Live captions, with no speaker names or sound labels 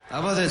How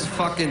about this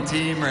fucking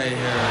team right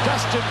here?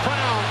 Dustin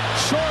Brown,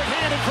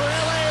 short-handed for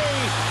LA.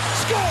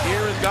 Score!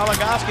 Here is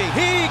Goligoski.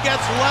 He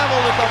gets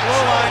leveled at the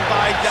blue line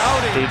by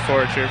Doughty. Root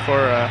for, cheer for,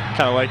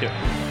 kind of like it.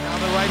 Down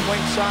the right wing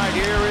side,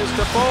 here is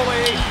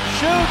Toffoli.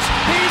 Shoots,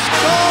 he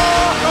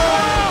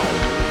scores!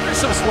 There's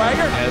some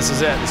swagger. Yeah, this is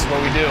it. This is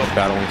what we do.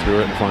 Battling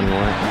through it and finding a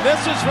way.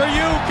 This is for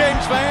you,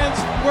 Kings fans,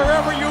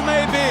 wherever you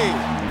may be.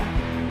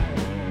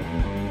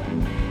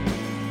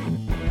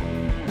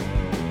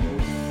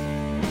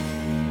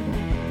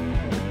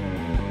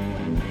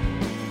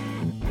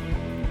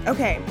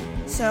 Okay,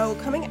 so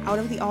coming out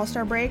of the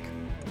All-Star break,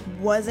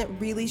 wasn't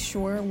really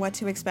sure what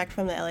to expect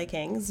from the LA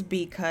Kings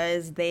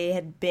because they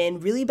had been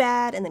really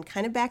bad and then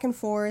kind of back and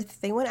forth.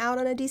 They went out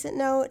on a decent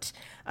note.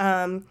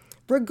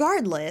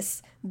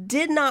 Regardless,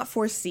 did not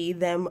foresee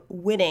them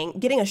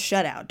getting a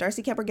shutout.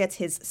 Darcy Kuemper gets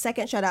his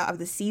second shutout of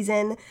the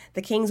season.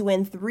 The Kings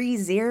win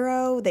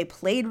 3-0. They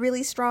played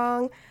really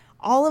strong.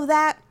 All of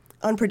that,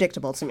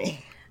 unpredictable to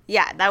me.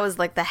 Yeah, that was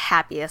like the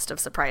happiest of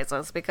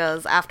surprises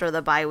because after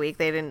the bye week,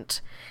 they didn't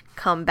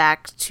come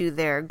back to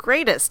their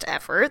greatest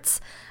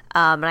efforts.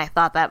 And I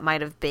thought that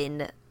might have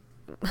been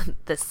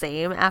the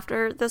same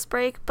after this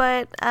break,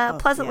 but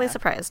pleasantly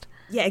surprised.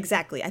 Yeah,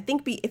 exactly. I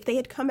think if they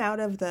had come out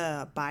of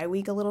the bye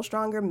week a little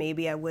stronger,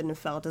 maybe I wouldn't have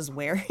felt as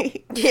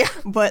wary. Yeah.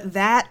 But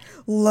that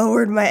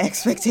lowered my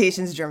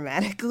expectations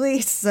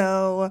dramatically.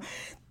 So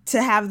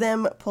to have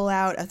them pull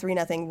out a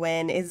 3-0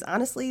 win is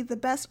honestly the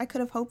best I could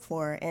have hoped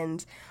for.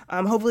 And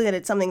hopefully that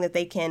it's something that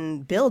they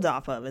can build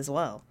off of as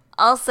well.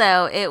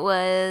 Also, it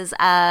was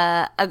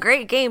a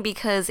great game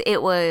because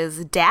it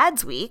was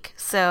Dad's Week,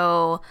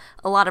 so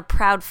a lot of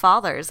proud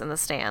fathers in the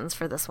stands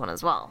for this one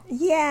as well.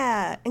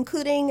 Yeah,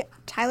 including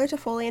Tyler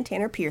Toffoli and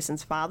Tanner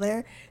Pearson's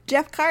father,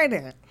 Jeff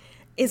Carter,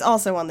 is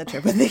also on the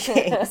trip with the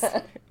Kings.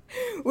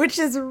 Which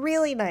is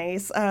really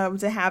nice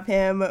to have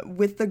him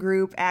with the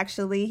group.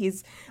 Actually,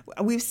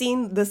 we've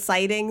seen the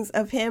sightings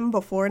of him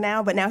before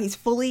now, but now he's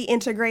fully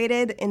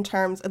integrated in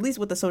terms, at least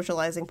with the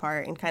socializing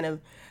part and kind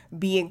of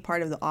being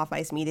part of the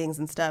off-ice meetings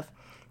and stuff.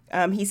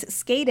 He's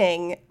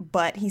skating,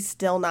 but he's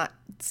still not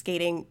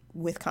skating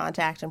with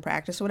contact in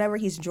practice or whatever.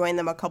 He's joined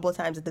them a couple of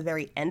times at the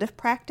very end of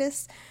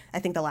practice, I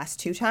think the last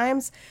 2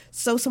 times.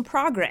 So some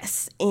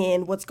progress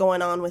in what's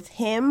going on with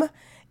him.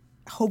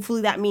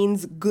 Hopefully that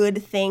means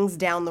good things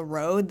down the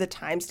road. The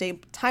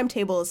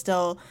timetable is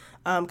still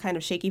kind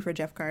of shaky for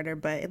Jeff Carter,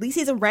 but at least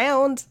he's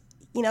around.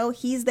 You know,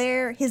 he's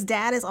there. His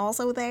dad is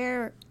also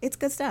there. It's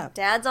good stuff.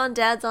 Dads on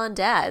dads on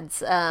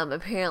dads,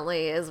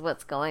 apparently is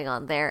what's going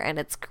on there, and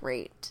it's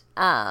great.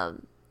 But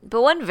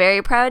one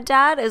very proud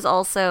dad is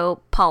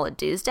also Paula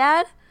Dew's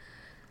dad.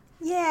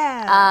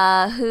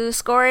 Yeah. Who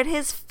scored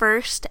his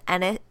first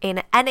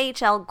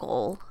NHL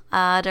goal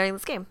during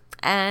this game.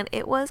 And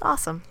it was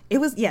awesome.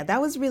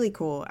 That was really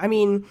cool. I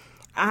mean,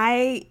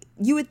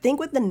 you would think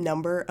with the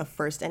number of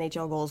first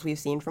NHL goals we've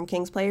seen from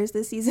Kings players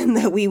this season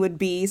that we would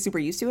be super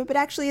used to it, but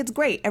actually it's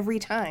great every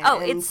time.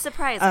 Oh, it's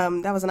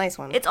surprising. That was a nice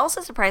one. It's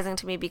also surprising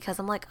to me because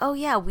I'm like, oh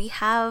yeah, we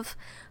have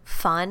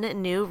fun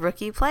new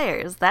rookie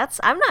players.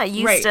 I'm not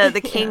used to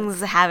the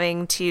Kings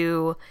having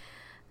to,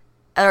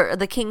 or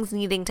the Kings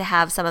needing to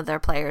have some of their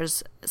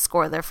players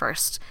score their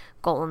first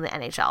goal in the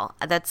NHL.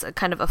 That's a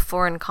kind of a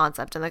foreign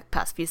concept in the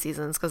past few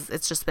seasons because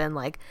it's just been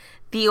like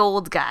the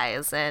old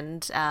guys,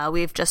 and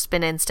we've just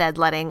been instead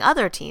letting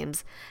other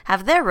teams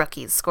have their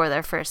rookies score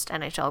their first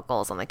NHL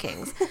goals on the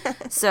Kings.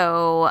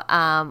 So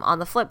on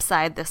the flip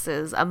side, this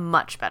is a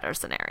much better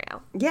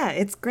scenario. Yeah,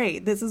 it's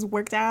great. This has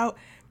worked out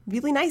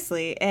really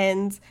nicely,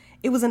 and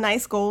it was a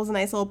nice goal. It was a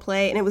nice little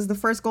play, and it was the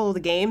first goal of the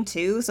game,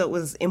 too, so it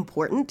was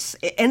important.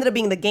 It ended up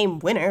being the game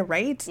winner,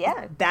 right?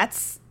 Yeah.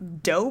 That's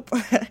dope.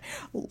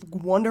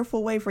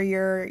 Wonderful way for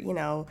your,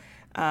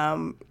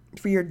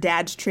 for your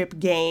dad's trip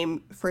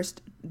game,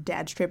 first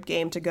dad's trip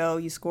game to go.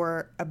 You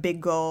score a big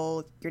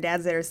goal. Your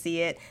dad's there to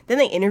see it. Then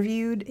they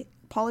interviewed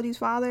Paula Dew's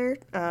father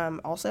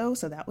also,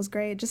 so that was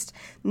great. Just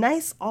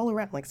nice all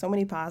around, like so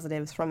many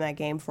positives from that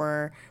game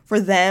for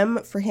them,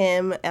 for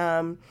him,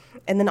 and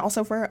then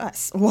also for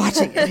us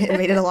watching it. It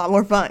made it a lot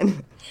more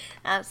fun.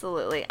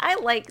 Absolutely. I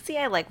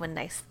like when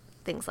nice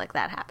things like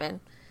that happen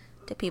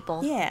to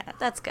people. Yeah.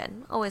 That's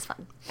good. Always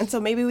fun. And so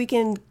maybe we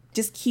can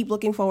just keep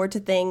looking forward to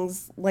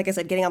things, like I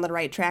said, getting on the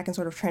right track and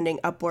sort of trending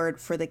upward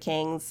for the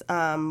Kings.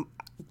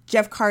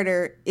 Jeff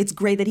Carter, it's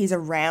great that he's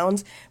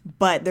around,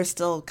 but there's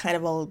still kind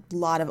of a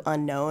lot of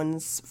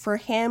unknowns for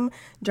him.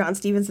 John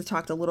Stevens has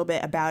talked a little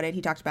bit about it.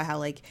 He talked about how,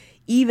 like,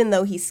 even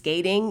though he's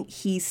skating,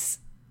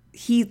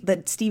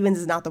 that Stevens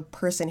is not the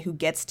person who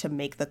gets to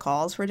make the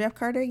calls for Jeff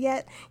Carter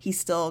yet. He's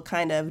still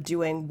kind of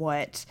doing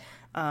what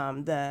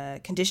the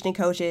conditioning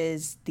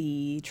coaches,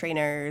 the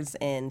trainers,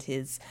 and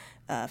his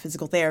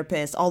physical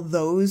therapist,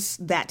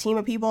 that team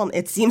of people, and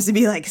it seems to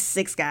be like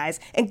 6 guys,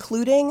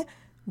 including,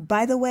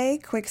 by the way,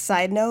 quick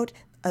side note,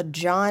 a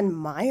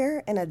John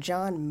Mayer and a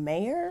John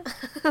Mayer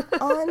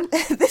on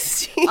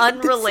this team.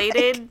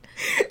 Unrelated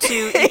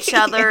to each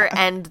other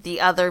and the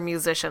other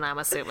musician, I'm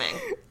assuming.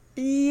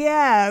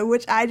 Yeah,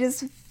 which I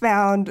just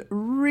found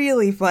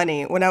really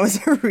funny when I was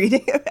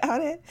reading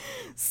about it.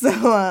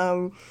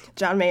 So,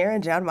 John Mayer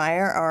and John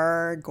Meyer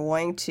are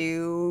going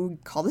to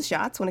call the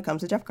shots when it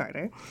comes to Jeff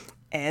Carter.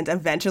 And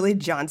eventually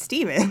John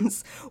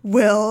Stevens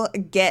will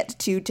get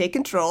to take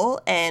control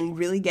and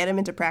really get him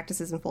into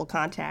practices and full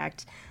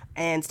contact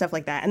and stuff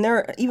like that. And there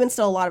are even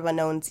still a lot of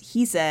unknowns.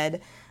 He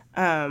said,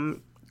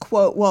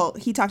 quote, well,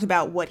 he talked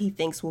about what he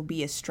thinks will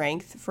be a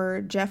strength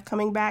for Jeff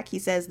coming back. He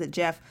says that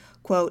Jeff,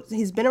 quote,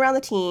 he's been around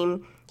the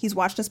team. He's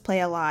watched us play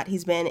a lot.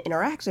 He's been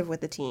interactive with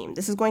the team.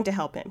 This is going to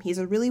help him. He's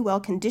a really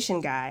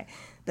well-conditioned guy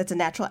that's a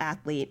natural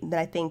athlete that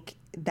I think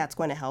that's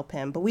going to help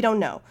him. But we don't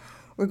know.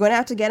 We're going to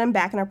have to get him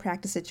back in our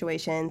practice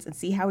situations and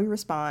see how he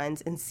responds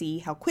and see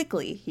how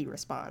quickly he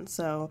responds.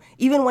 So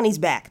even when he's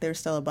back, there's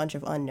still a bunch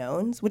of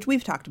unknowns, which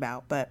we've talked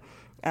about. But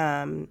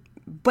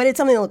it's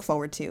something to look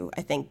forward to.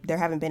 I think there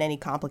haven't been any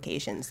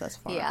complications thus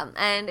far. Yeah,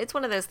 and it's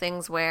one of those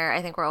things where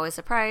I think we're always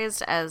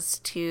surprised as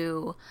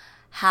to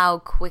how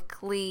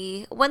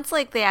quickly, once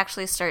like they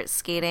actually start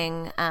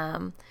skating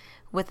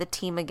with the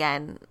team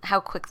again,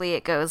 how quickly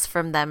it goes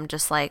from them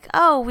just like,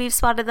 oh, we've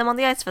spotted them on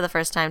the ice for the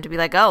first time, to be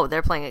like, oh,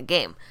 they're playing a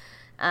game.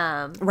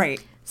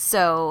 Right.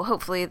 So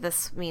hopefully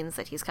this means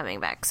that he's coming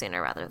back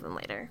sooner rather than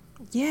later.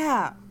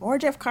 Yeah, or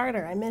Jeff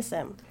Carter. I miss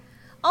him.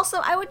 Also,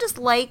 I would just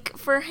like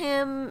for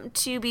him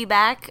to be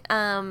back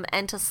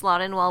and to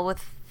slot in well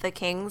with the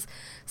Kings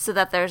so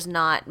that there's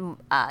not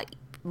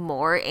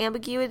more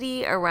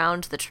ambiguity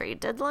around the trade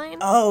deadline.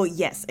 Oh,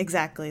 yes,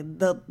 exactly.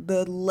 The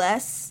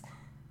less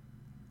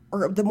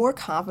or the more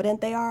confident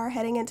they are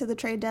heading into the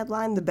trade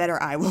deadline, the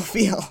better I will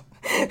feel.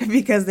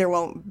 Because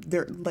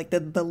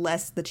the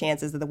less the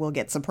chances that we'll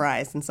get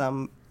surprised in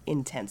some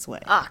intense way.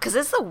 Because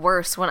it's the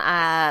worst when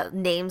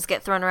names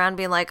get thrown around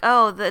being like,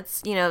 oh,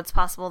 that's, it's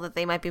possible that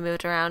they might be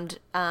moved around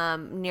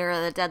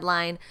near the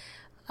deadline.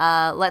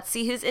 Let's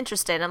see who's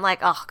interested. And I'm like,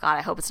 oh, God,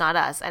 I hope it's not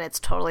us. And it's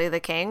totally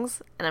the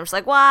Kings. And I'm just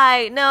like,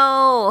 why?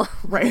 No.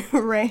 Right.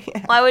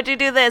 Why would you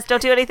do this?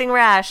 Don't do anything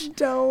rash.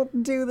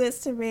 Don't do this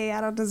to me. I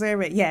don't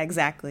deserve it. Yeah,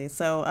 exactly.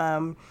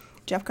 So,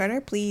 Jeff Carter,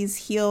 please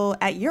heal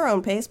at your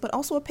own pace, but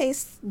also a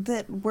pace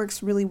that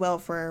works really well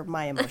for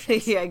my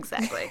emotions. Yeah,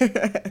 exactly.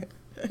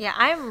 Yeah,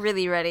 I'm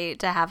really ready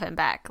to have him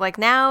back. Like,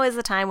 now is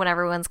the time when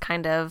everyone's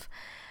kind of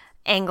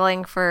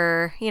angling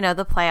for,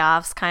 the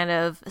playoffs, kind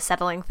of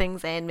settling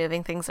things in,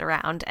 moving things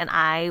around, and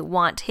I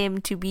want him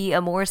to be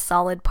a more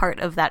solid part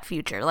of that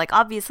future. Like,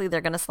 obviously, they're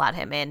going to slot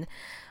him in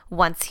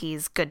once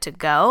he's good to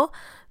go,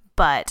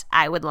 but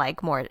I would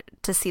like more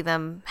to see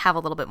them have a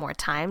little bit more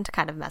time to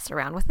kind of mess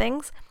around with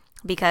things.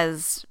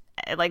 Because,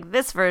 like,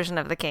 this version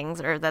of the Kings,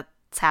 or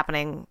that's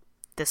happening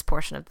this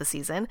portion of the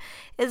season,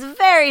 is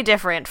very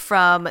different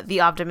from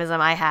the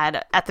optimism I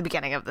had at the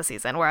beginning of the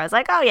season, where I was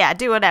like, oh yeah,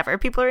 do whatever.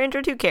 People are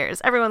injured, who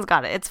cares? Everyone's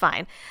got it. It's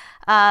fine.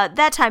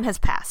 That time has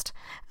passed.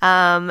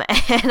 And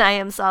I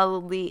am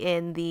solidly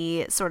in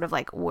the sort of,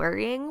 like,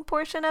 worrying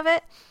portion of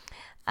it.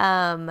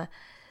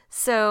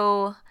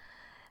 So,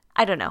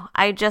 I don't know.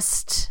 I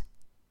just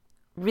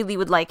really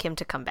would like him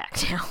to come back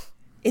now.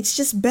 It's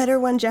just better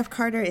when Jeff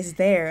Carter is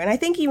there. And I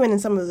think even in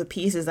some of the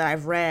pieces that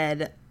I've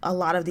read, a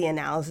lot of the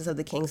analysis of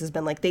the Kings has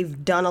been like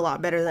they've done a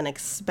lot better than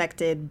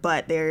expected,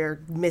 but they're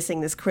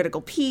missing this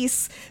critical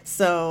piece.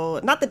 So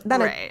not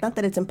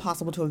that it's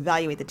impossible to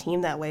evaluate the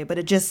team that way, but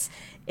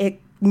it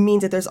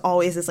means that there's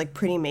always this like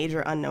pretty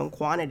major unknown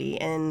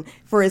quantity. And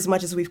for as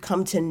much as we've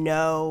come to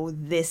know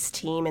this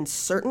team in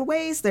certain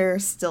ways,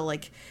 there's still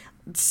like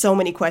so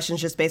many questions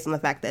just based on the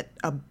fact that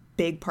a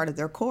big part of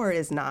their core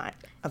is not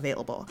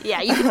available.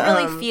 Yeah, you can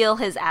really feel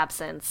his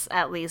absence,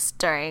 at least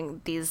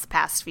during these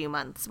past few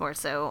months, more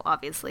so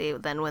obviously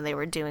than when they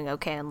were doing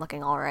okay and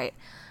looking all right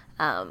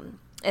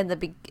in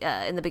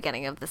the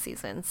beginning of the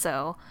season.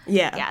 So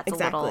yeah, it's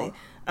exactly. A little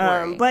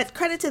worrying. But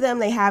credit to them,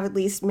 they have at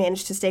least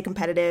managed to stay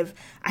competitive.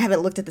 I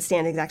haven't looked at the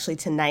standings actually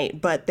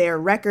tonight, but their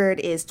record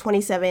is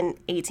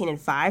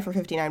 27-18-5 for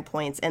 59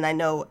 points. And I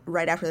know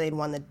right after they'd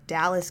won the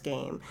Dallas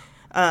game,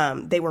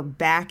 they were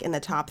back in the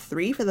top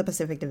 3 for the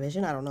Pacific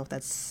Division. I don't know if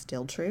that's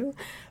still true,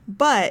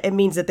 but it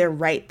means that they're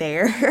right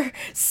there.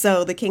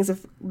 So the Kings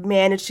have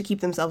managed to keep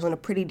themselves in a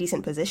pretty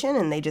decent position,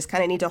 and they just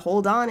kind of need to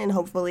hold on. And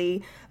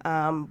hopefully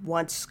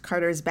once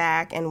Carter's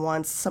back and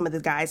once some of the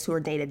guys who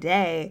are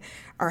day-to-day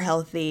are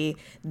healthy,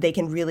 they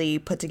can really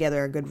put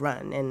together a good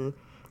run. And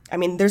I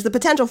mean, there's the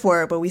potential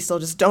for it, but we still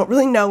just don't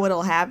really know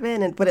what'll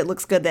happen. But it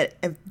looks good that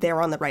if they're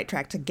on the right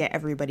track to get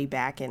everybody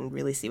back and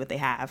really see what they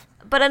have.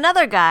 But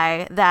another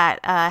guy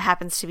that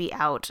happens to be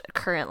out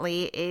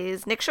currently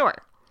is Nick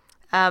Shore.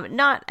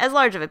 Not as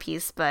large of a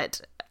piece,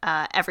 but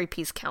every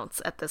piece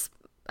counts at this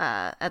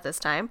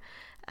time.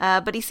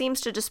 But he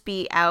seems to just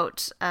be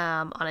out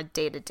on a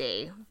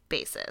day-to-day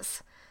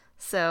basis.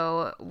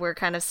 So we're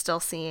kind of still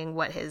seeing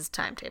what his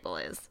timetable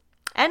is.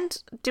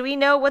 And do we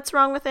know what's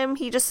wrong with him?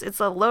 It's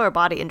a lower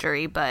body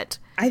injury, but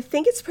I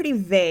think it's pretty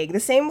vague. The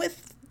same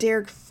with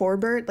Derek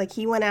Forbort. Like,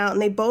 he went out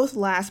and they both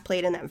last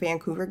played in that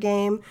Vancouver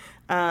game.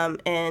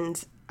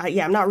 And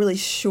I'm not really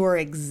sure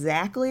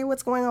exactly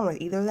what's going on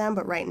with either of them,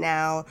 but right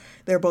now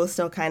they're both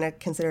still kind of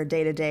considered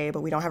day-to-day,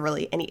 but we don't have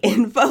really any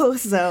info,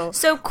 so...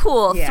 So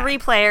cool. Yeah. 3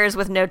 players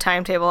with no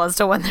timetable as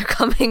to when they're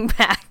coming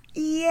back.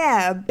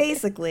 Yeah,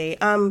 basically.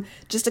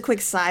 Just a quick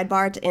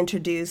sidebar to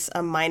introduce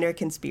a minor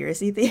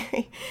conspiracy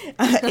theory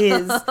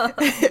is...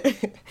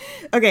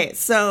 Okay,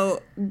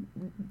 so...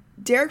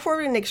 Derek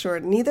Foreman and Nick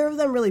Short, neither of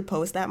them really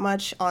post that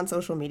much on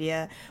social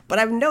media, but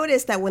I've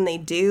noticed that when they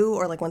do,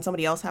 or like when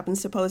somebody else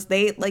happens to post,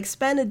 they like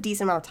spend a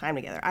decent amount of time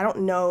together. I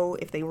don't know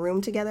if they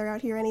room together out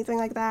here or anything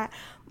like that,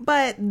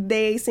 but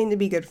they seem to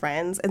be good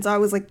friends. And so I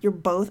was like, you're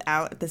both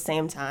out at the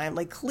same time.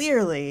 Like,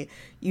 clearly,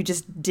 you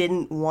just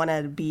didn't want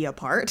to be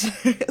apart.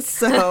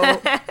 So...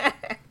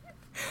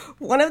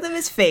 One of them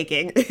is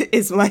faking,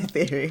 is my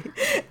theory.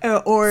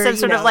 Or some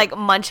sort of like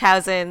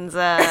Munchausen's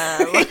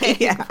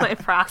yeah.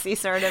 proxy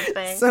sort of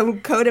thing.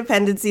 Some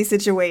codependency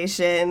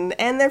situation,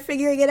 and they're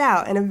figuring it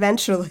out, and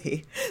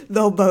eventually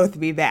they'll both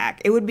be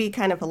back. It would be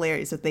kind of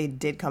hilarious if they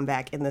did come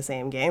back in the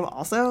same game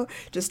also,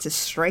 just to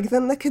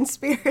strengthen the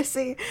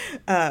conspiracy.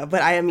 But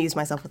I amused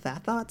myself with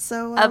that thought,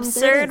 so...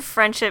 Absurd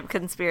friendship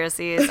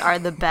conspiracies are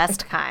the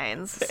best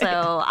kinds.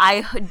 So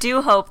I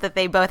do hope that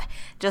they both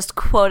just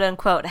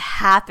quote-unquote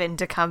happen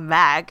to come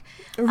back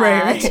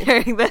right.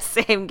 during the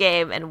same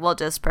game, and we'll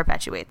just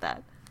perpetuate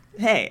that.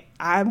 Hey,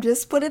 I'm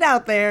just put it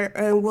out there,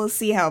 and we'll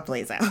see how it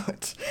plays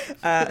out.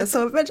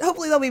 So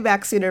hopefully they'll be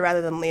back sooner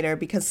rather than later,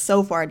 because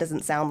so far it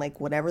doesn't sound like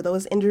whatever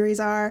those injuries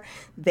are,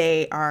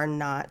 they are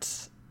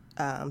not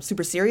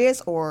super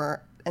serious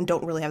and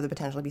don't really have the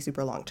potential to be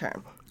super long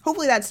term.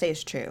 Hopefully that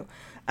stays true.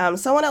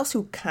 Someone else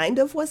who kind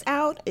of was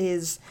out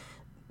is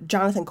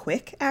Jonathan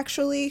Quick,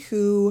 actually,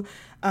 who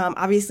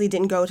obviously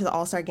didn't go to the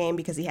All-Star game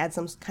because he had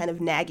some kind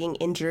of nagging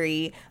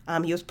injury.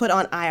 He was put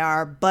on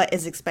IR, but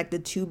is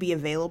expected to be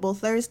available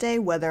Thursday,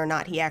 whether or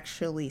not he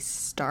actually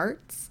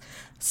starts.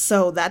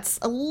 So that's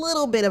a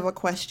little bit of a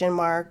question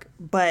mark,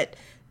 but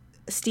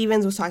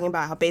Stevens was talking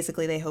about how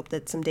basically they hope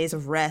that some days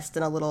of rest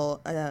and a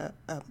little,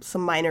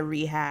 some minor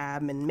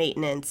rehab and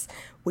maintenance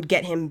would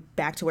get him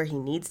back to where he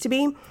needs to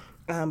be.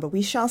 But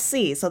we shall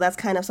see. So that's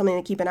kind of something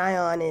to keep an eye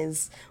on,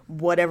 is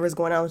whatever's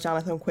going on with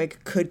Jonathan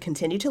Quick could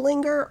continue to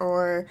linger,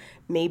 or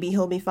maybe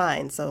he'll be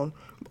fine. So,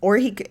 or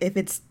if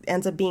it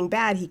ends up being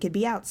bad, he could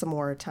be out some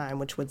more time,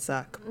 which would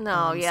suck.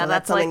 No, yeah, so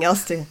that's something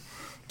else to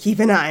keep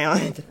an eye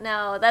on.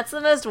 No, that's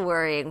the most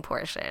worrying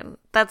portion.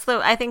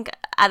 I think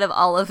out of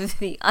all of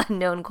the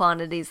unknown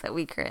quantities that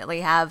we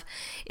currently have,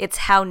 it's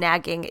how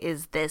nagging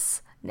is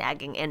this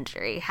nagging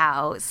injury?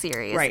 How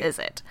serious is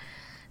it?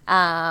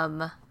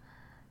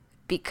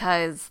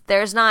 Because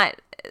there's not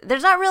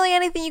really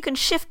anything you can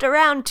shift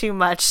around too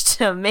much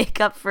to make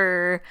up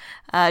for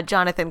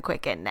Jonathan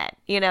Quick in net.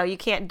 You know, you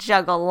can't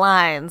juggle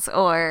lines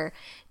or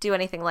do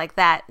anything like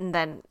that. And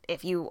then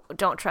if you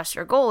don't trust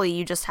your goalie,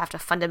 you just have to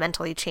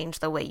fundamentally change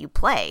the way you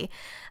play.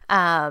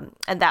 And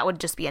that would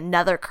just be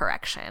another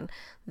correction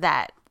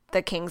that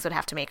the Kings would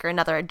have to make, or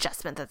another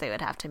adjustment that they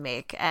would have to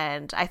make.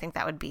 And I think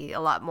that would be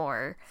a lot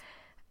more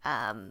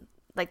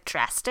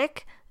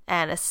drastic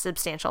and a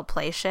substantial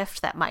play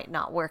shift that might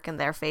not work in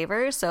their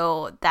favor.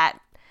 So that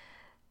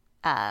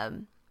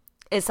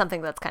is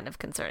something that's kind of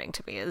concerning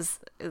to me, is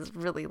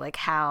really like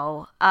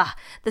how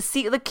the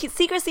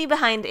secrecy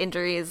behind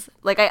injuries,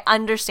 like I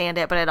understand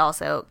it, but it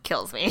also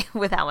kills me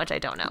with how much I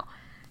don't know.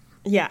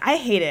 Yeah, I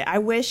hate it.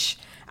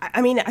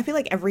 I feel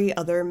like every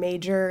other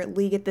major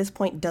league at this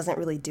point doesn't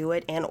really do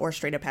it and or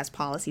straight up has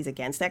policies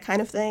against that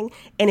kind of thing.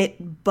 And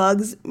it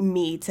bugs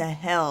me to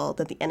hell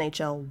that the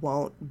NHL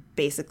won't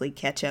basically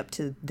catch up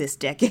to this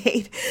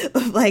decade.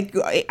 Like,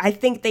 I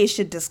think they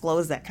should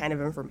disclose that kind of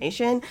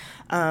information.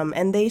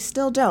 And they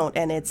still don't.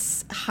 And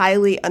it's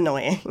highly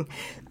annoying.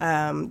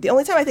 The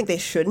only time I think they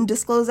shouldn't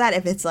disclose that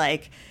if it's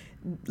like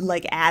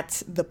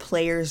at the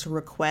player's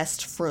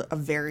request for a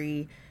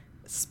very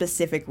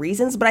specific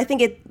reasons, but I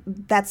think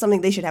that's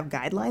something they should have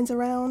guidelines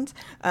around,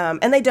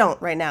 and they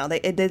don't right now. They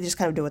just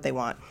kind of do what they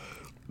want,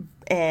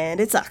 and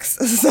it sucks.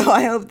 So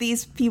I hope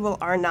these people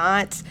are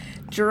not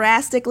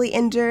drastically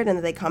injured and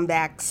that they come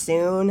back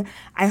soon.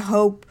 I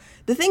hope.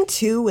 The thing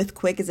too with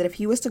Quick is that if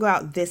he was to go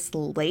out this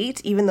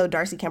late, even though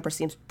Darcy Kuemper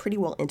seems pretty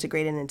well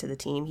integrated into the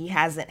team, he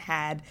hasn't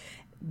had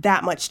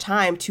that much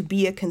time to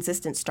be a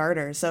consistent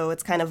starter. So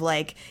it's kind of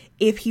like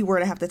if he were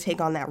to have to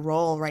take on that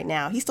role right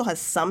now, he still has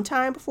some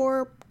time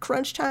before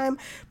crunch time,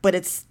 but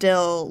it's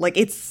still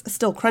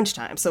crunch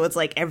time. So it's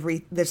like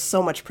there's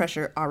so much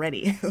pressure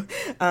already.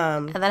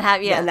 And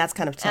that's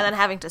kind of tough. And then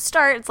having to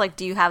start, it's like,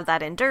 do you have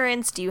that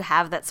endurance? Do you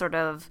have that sort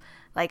of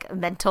like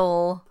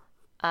mental,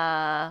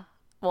 I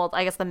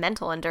guess the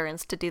mental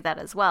endurance to do that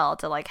as well,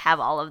 to like have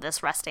all of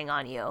this resting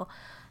on you.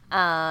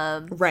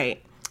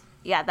 Right.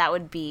 Yeah, that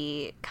would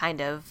be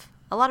kind of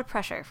a lot of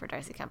pressure for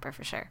Darcy Kuemper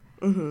for sure.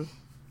 Mm-hmm.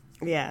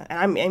 Yeah,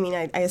 and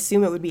I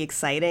assume it would be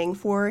exciting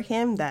for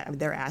him that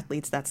they're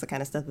athletes. That's the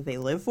kind of stuff that they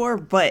live for.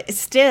 But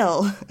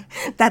still,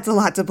 that's a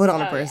lot to put on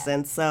a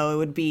person. Yeah. So it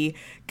would be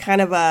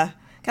kind of a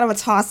a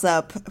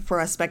toss-up for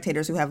us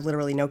spectators who have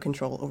literally no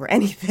control over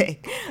anything.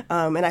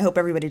 And I hope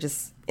everybody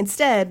just,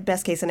 instead,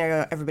 best case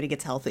scenario, everybody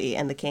gets healthy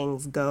and the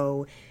Kings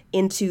go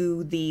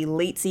into the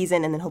late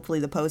season and then hopefully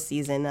the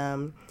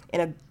postseason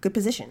in a good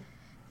position.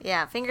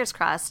 Yeah, fingers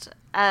crossed.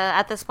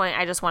 At this point,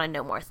 I just want to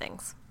know more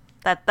things.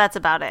 That's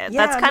about it.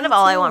 Yeah, that's kind of me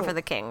all I too. want for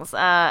the Kings.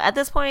 At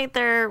this point,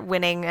 they're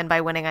winning, and by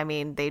winning, I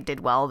mean they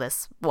did well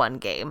this one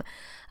game.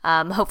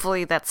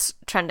 Hopefully, that's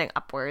trending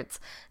upwards,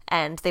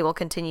 and they will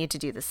continue to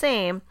do the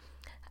same.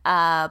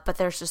 But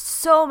there's just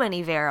so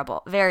many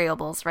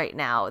variables right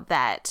now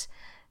that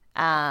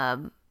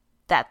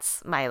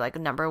that's my like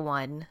number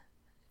one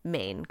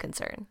main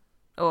concern,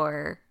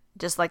 or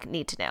just like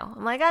need to know.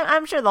 I'm like,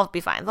 I'm sure they'll be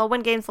fine. They'll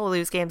win games, they'll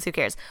lose games. Who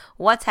cares?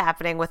 What's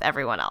happening with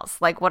everyone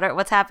else? Like,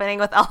 what's happening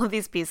with all of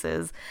these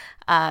pieces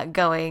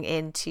going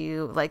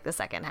into like the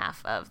second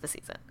half of the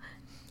season?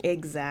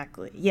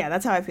 Exactly. Yeah,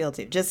 that's how I feel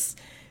too. Just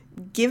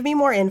give me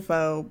more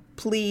info.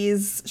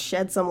 Please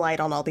shed some light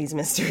on all these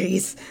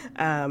mysteries.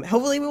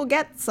 Hopefully we will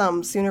get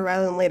some sooner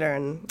rather than later.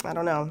 And I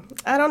don't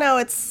know.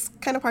 It's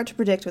kind of hard to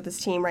predict with this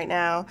team right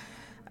now.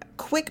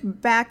 Quick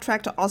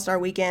backtrack to All-Star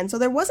Weekend. So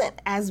there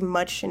wasn't as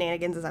much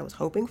shenanigans as I was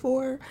hoping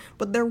for,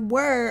 but there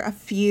were a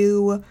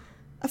few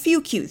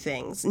cute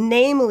things.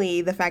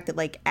 Namely, the fact that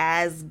like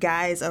as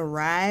guys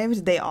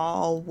arrived, they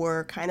all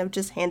were kind of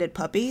just handed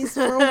puppies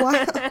for a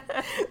while,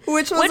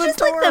 which was is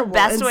like the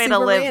best way to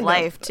live random.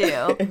 life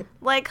too.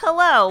 Like,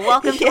 hello,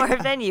 welcome to our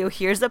venue.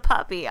 Here's a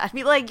puppy. I'd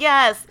be like,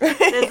 yes, this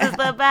is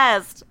the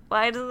best.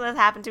 Why does this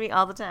happen to me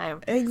all the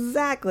time?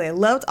 Exactly. I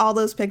loved all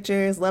those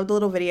pictures, loved the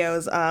little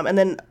videos. And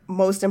then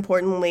most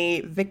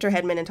importantly, Victor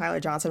Hedman and Tyler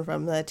Johnson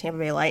from the Tampa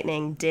Bay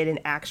Lightning did an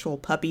actual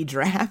puppy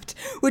draft,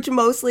 which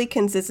mostly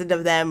consisted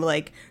of them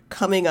like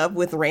coming up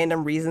with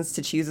random reasons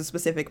to choose a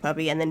specific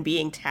puppy and then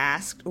being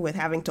tasked with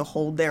having to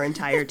hold their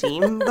entire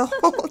team the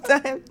whole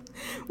time,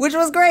 which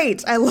was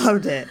great. I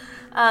loved it.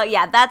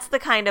 Yeah, that's the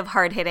kind of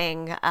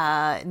hard-hitting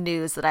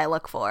news that I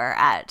look for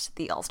at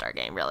the All-Star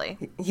game, really.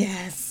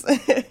 Yes,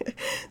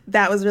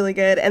 that was really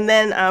good. And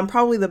then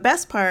probably the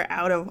best part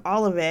out of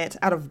all of it,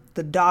 out of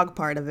the dog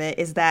part of it,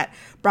 is that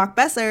Brock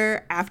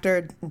Besser,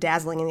 after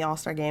dazzling in the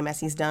All-Star game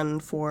as he's done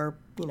for,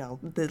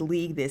 the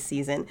league this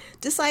season,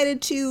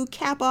 decided to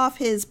cap off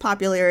his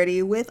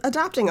popularity with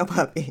adopting a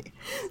puppy.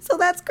 So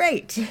that's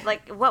great.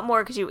 Like, what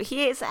more could you...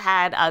 He's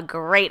had a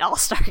great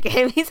All-Star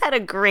game. He's had a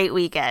great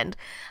weekend.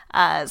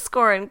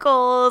 Scoring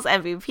goals,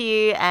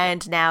 MVP,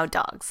 and now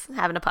dogs,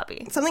 having a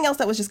puppy. Something else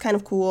that was just kind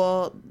of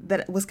cool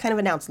that was kind of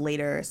announced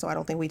later, so I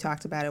don't think we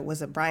talked about it, was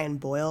that Brian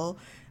Boyle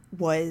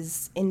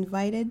was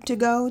invited to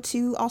go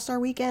to All-Star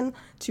Weekend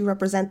to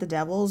represent the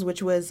Devils,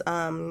 which was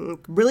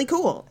really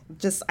cool.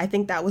 I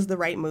think that was the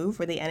right move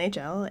for the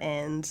NHL,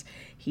 and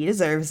he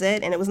deserves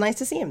it, and it was nice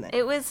to see him there.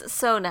 It was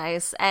so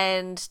nice,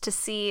 and to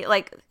see,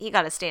 like, he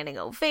got a standing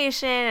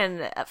ovation,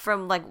 and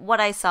from, like,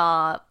 what I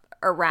saw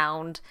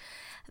around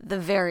the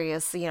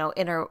various,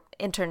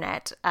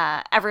 internet,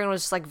 everyone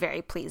was just, like,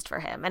 very pleased for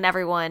him, and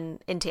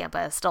everyone in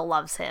Tampa still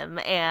loves him,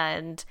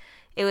 and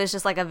it was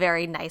just like a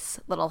very nice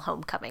little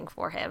homecoming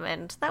for him,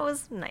 and that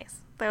was nice.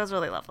 That was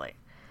really lovely.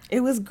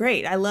 It was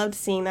great. I loved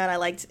seeing that. I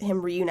liked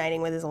him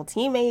reuniting with his old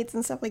teammates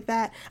and stuff like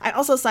that. I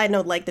also, side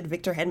note, liked that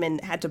Victor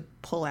Hedman had to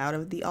pull out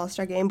of the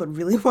All-Star game, but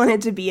really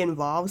wanted to be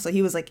involved, so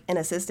he was like an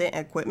assistant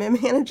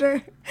equipment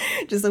manager,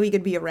 just so he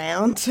could be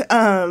around.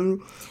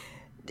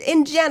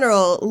 In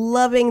general,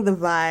 loving the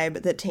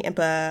vibe that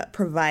Tampa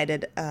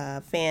provided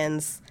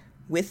fans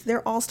with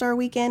their All-Star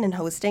weekend and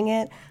hosting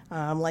it.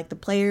 Like the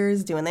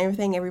players doing their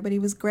thing, everybody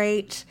was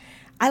great.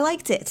 I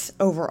liked it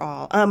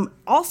overall.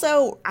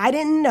 Also, I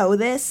didn't know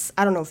this.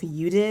 I don't know if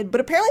you did,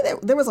 but apparently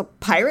there was a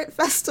pirate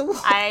festival.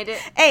 I did.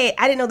 Hey,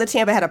 I didn't know that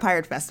Tampa had a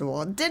pirate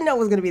festival. Didn't know it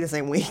was going to be the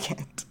same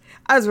weekend.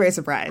 I was very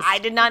surprised. I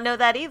did not know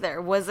that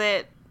either. Was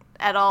it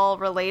at all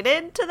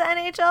related to the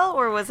NHL,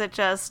 or was it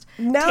just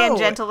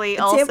tangentially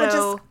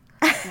also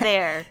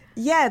there?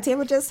 Yeah,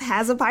 Tampa just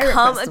has a pirate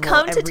festival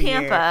Come to every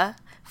Tampa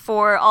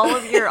for all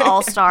of your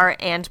All-Star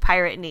and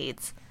pirate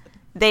needs.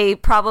 They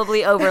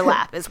probably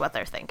overlap is what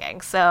they're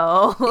thinking.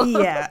 So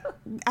yeah,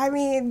 I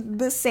mean,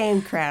 the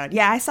same crowd.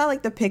 Yeah, I saw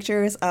like the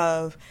pictures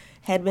of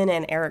Hedman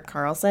and Erik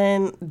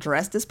Karlsson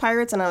dressed as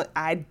pirates, and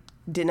I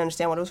didn't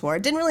understand what it was for. I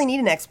didn't really need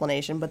an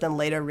explanation, but then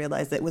later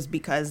realized it was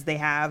because they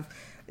have,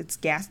 it's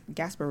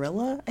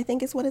Gasparilla, I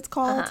think is what it's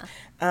called,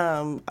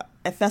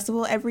 a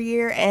festival every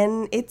year,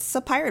 and it's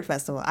a pirate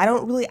festival.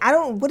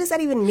 What does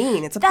that even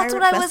mean? It's a pirate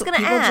festival. That's what I was going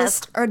to ask.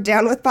 Just are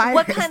down with pirates.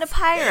 What kind of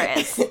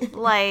pirates?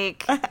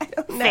 Like,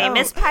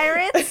 famous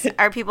pirates?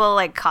 Are people,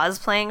 like,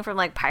 cosplaying from,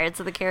 like, Pirates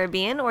of the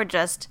Caribbean, or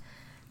just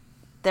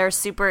they're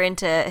super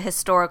into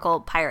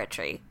historical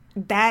piratry?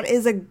 That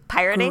is a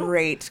pirating?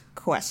 Great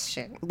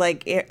question.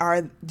 Like,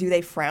 do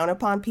they frown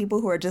upon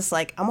people who are just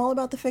like, I'm all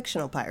about the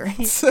fictional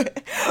pirates?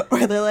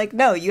 Or they're like,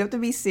 no, you have to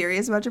be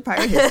serious about your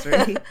pirate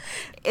history.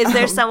 Is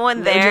there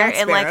someone there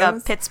in like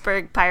a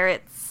Pittsburgh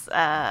Pirates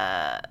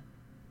like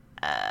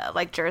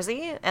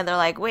jersey? And they're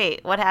like,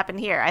 wait, what happened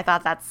here? I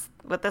thought that's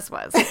what this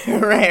was.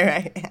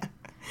 Right. Yeah.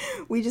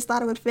 We just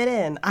thought it would fit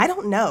in. I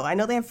don't know. I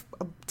know they have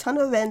a ton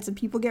of events and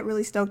people get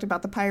really stoked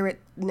about the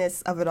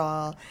pirate-ness of it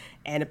all.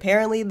 And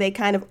apparently they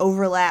kind of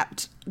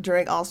overlapped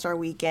during All-Star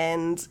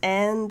Weekend,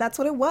 and that's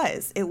what it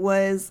was. It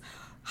was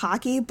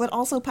hockey, but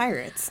also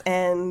pirates.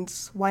 And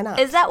why not?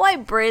 Is that why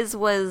Briz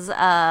was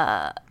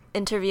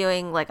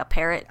interviewing like a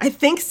parrot? I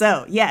think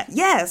so. Yeah.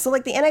 Yeah. So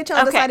like the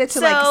NHL decided to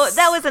So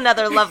that was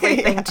another lovely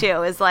thing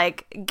too, is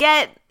like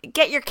get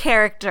your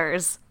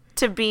characters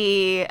to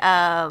be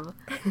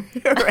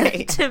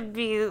right. to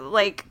be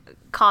like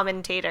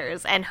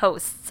commentators and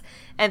hosts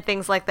and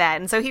things like that.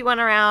 And so he went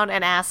around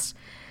and asked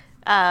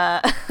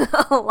a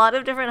lot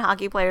of different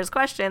hockey players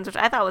questions, which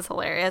I thought was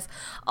hilarious.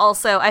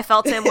 Also, I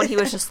felt him when he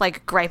was just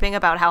like griping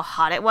about how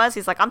hot it was.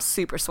 He's like, I'm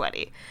super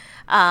sweaty.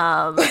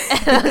 And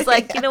I was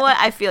like, you know what?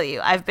 I feel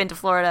you. I've been to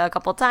Florida a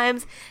couple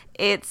times.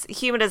 It's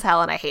humid as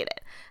hell and I hate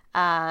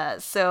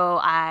it. So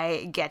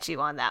I get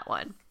you on that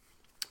one.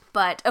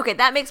 But okay,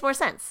 that makes more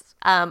sense.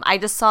 I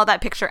just saw that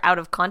picture out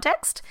of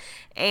context,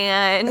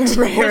 and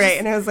right,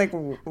 and I was like,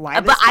 "Why?"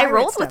 But I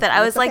rolled with it.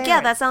 I was like, "Yeah,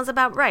 that sounds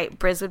about right."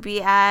 Briz would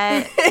be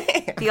at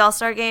the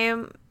All-Star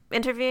Game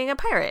interviewing a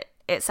pirate.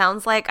 It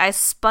sounds like I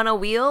spun a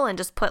wheel and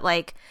just put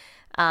like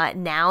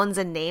nouns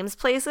and names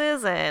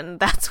places, and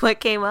that's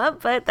what came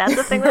up. But that's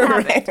the thing that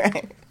happened.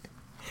 Right.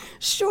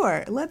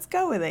 Sure, let's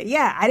go with it.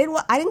 Yeah, I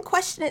didn't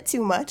question it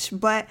too much,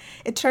 but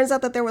it turns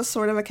out that there was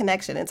sort of a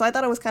connection. And so I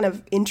thought it was kind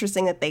of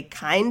interesting that they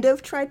kind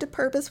of tried to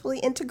purposefully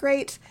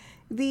integrate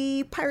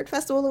the Pirate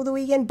Festival of the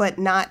weekend, but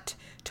not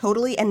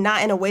totally, and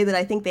not in a way that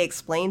I think they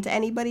explained to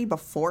anybody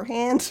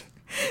beforehand.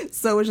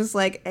 So it was just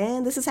like,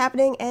 and this is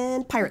happening,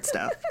 and pirate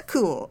stuff.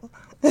 Cool.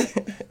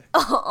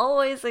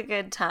 Always a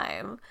good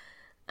time.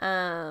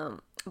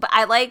 But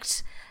I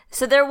liked,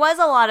 so there was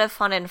a lot of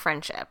fun and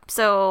friendship.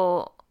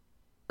 So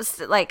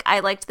like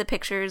I liked the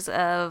pictures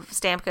of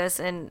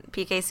Stamkos and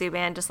PK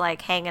Subban just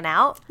like hanging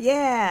out.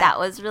 Yeah. That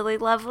was really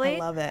lovely. I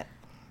love it.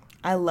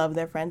 I love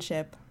their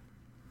friendship.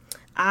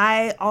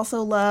 I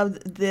also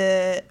loved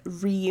the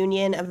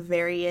reunion of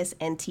various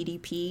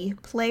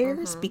NTDP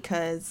players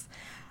because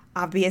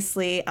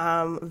obviously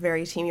I'm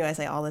very Team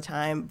USA all the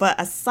time. But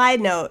a side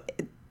note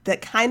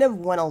that kind of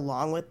went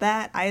along with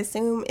that, I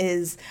assume,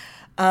 is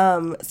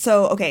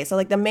so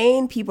like the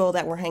main people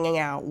that were hanging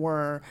out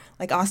were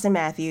like Austin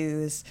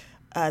Matthews,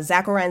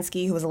 Zach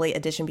Werenski, who was a late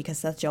addition because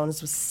Seth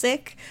Jones was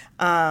sick,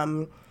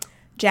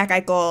 Jack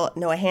Eichel,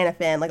 Noah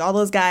Hannafin, like all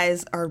those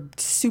guys are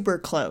super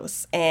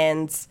close.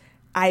 And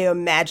I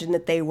imagine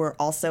that they were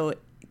also,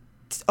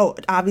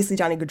 obviously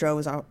Johnny Gaudreau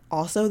was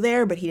also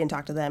there, but he didn't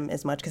talk to them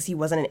as much because he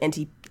wasn't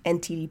an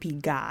NTDP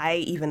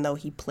guy, even though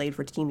he played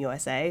for Team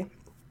USA.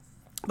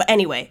 But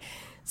anyway,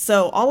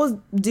 so all those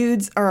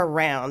dudes are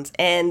around,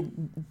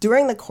 and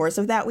during the course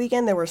of that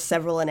weekend, there were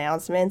several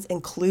announcements,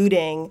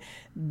 including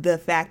the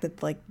fact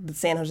that like the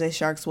San Jose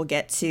Sharks will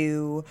get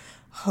to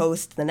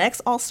host the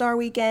next All-Star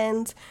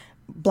Weekend,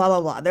 blah,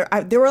 blah, blah.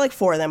 There were like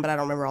 4 of them, but I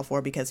don't remember all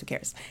 4 because who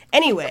cares?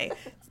 Anyway,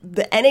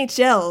 the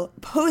NHL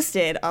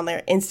posted on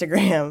their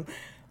Instagram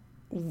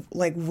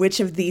like which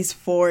of these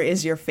 4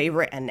 is your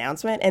favorite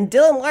announcement, and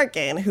Dylan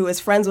Larkin, who is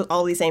friends with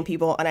all these same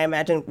people and I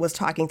imagine was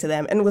talking to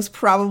them and was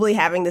probably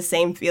having the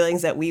same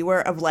feelings that we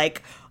were of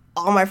like,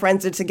 all my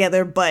friends are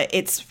together, but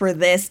it's for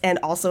this, and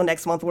also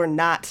next month we're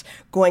not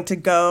going to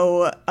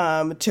go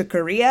to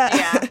Korea.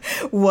 Yeah.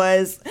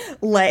 Was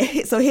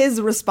like, so his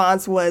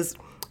response was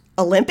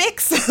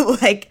Olympics,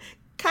 like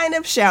kind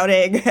of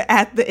shouting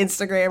at the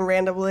Instagram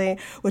randomly,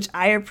 which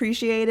I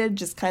appreciated,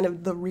 just kind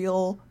of the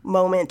real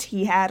moment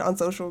he had on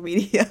social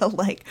media.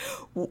 Like,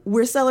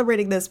 we're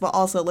celebrating this, but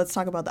also let's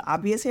talk about the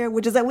obvious here,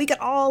 which is that we could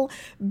all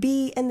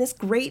be in this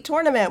great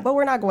tournament, but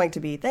we're not going to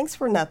be. Thanks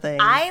for nothing.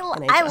 I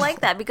like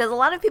that because a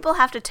lot of people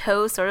have to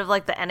toe sort of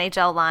like the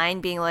NHL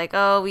line being like,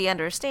 oh, we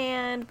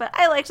understand, but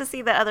I like to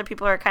see that other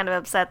people are kind of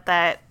upset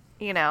that,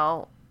 you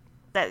know,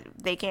 that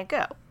they can't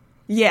go.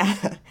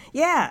 Yeah.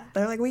 Yeah.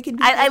 They're like, we could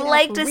be. I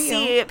like to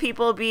see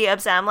people be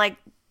upset. I'm like,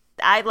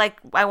 I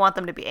want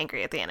them to be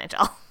angry at the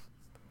NHL.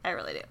 I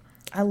really do.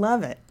 I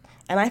love it.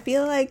 And I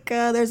feel like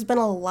there's been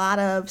a lot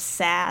of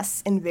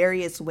sass in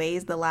various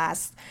ways the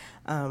last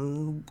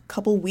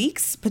couple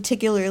weeks,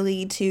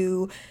 particularly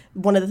to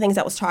one of the things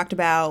that was talked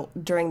about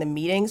during the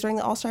meetings during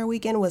the All-Star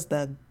weekend was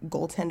the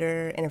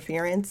goaltender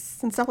interference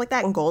and stuff like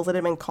that, and goals that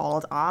had been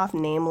called off,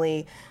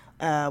 namely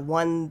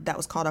one that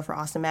was called off for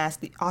Austin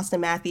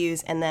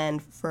Matthews, and then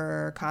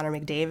for Connor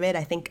McDavid,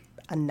 I think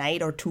a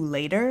night or 2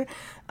 later.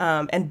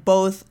 And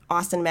both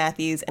Austin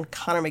Matthews and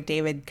Connor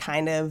McDavid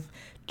kind of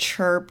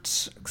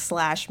chirped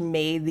 /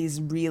 made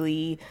these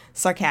really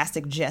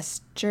sarcastic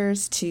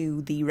gestures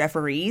to the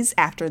referees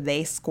after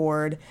they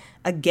scored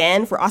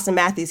again. For Austin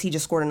Matthews, he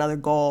just scored another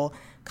goal.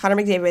 Connor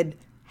McDavid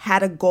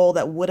had a goal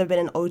that would have been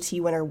an OT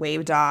winner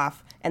waved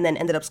off and then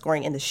ended up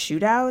scoring in the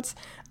shootout.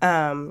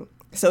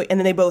 So, and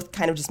then they both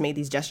kind of just made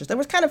these gestures. That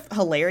was kind of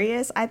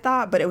hilarious, I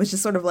thought, but it was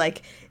just sort of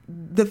like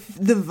the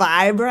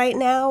vibe right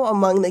now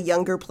among the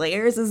younger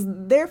players is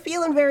they're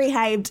feeling very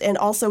hyped and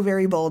also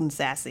very bold and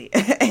sassy.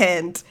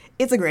 And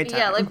it's a great time.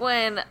 Yeah, like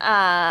when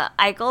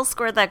Eichel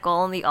scored that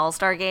goal in the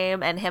All-Star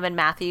game and him and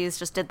Matthews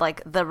just did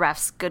like the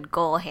ref's good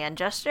goal hand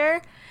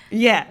gesture.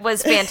 Yeah.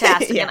 Was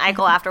fantastic. Yeah. And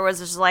Eichel afterwards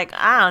was just like,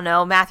 I don't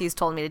know, Matthews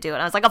told me to do it.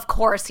 And I was like, of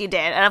course he did.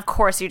 And of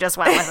course you just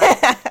went with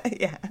it.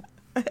 Yeah.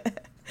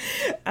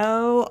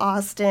 Oh,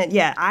 Austin.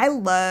 Yeah, I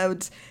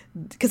loved,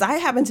 because I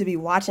happened to be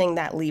watching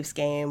that Leafs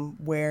game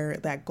where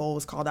that goal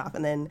was called off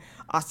and then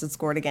Austin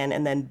scored again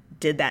and then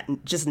did that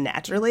just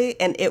naturally.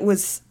 And it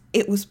was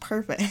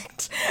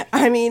perfect.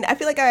 I mean, I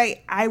feel like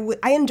I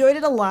enjoyed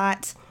it a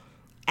lot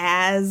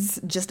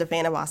as just a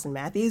fan of Austin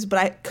Matthews, but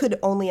I could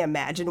only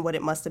imagine what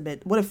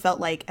it felt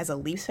like as a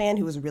Leafs fan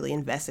who was really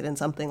invested in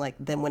something like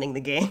them winning the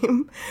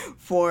game,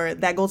 for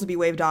that goal to be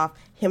waved off,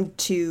 him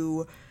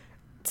to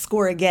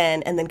score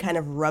again and then kind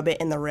of rub it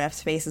in the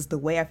refs' faces the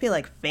way I feel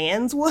like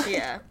fans would.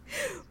 Yeah.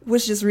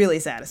 Was just really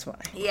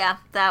satisfying. Yeah,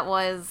 that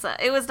was,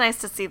 it was nice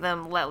to see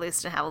them let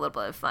loose and have a little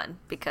bit of fun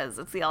because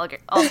it's the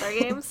All-Star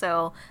game,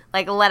 so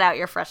like let out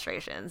your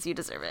frustrations. You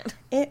deserve it.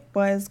 It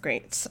was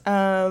great.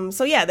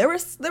 So yeah, there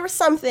were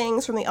some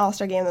things from the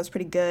All-Star game that was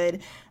pretty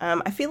good.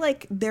 I feel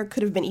like there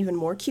could have been even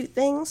more cute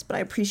things, but I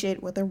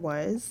appreciate what there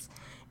was.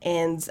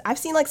 And I've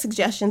seen like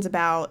suggestions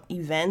about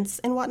events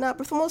and whatnot,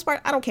 but for the most part,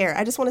 I don't care.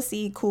 I just want to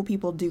see cool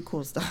people do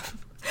cool stuff.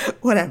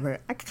 Whatever.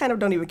 I kind of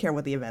don't even care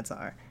what the events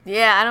are.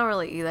 Yeah, I don't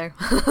really either.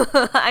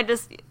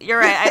 You're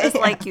right. I just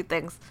like cute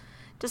things.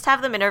 Just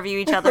have them interview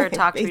each other,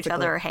 talk to each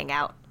other, or hang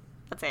out.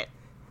 That's it.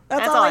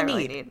 That's all I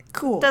really need.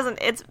 Cool.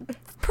 It's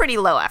pretty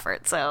low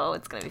effort, so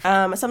it's going to be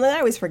fun. Something that I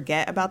always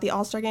forget about the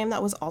All-Star game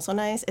that was also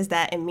nice is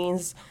that it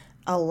means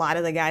a lot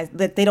of the guys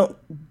that they don't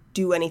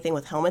do anything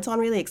with helmets on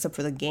really except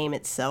for the game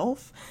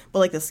itself, but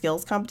like the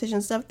skills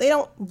competition stuff, they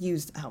don't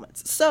use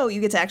helmets, so you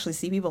get to actually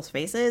see people's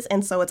faces,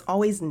 and so it's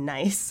always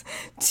nice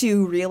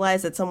to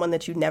realize that someone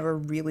that you never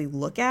really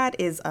look at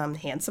is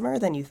handsomer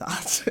than you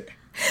thought.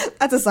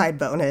 That's a side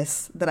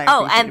bonus that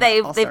I and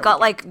they've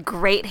got like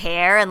great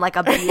hair and like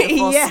a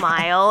beautiful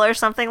smile or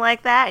something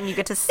like that, and you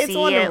get to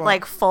see it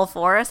like full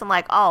force. I'm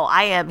like, oh,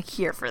 I am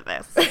here for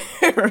this.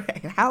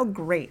 Right. How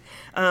great.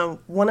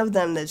 One of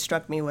them that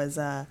struck me was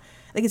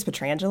I think it's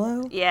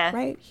Pietrangelo. Yeah.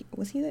 Right?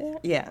 Was he there?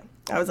 Yeah.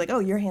 I was like, oh,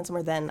 you're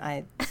handsomer than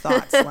I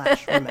thought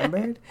 /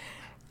 remembered.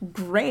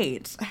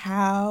 Great.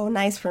 How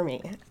nice for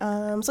me.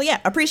 So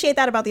yeah, appreciate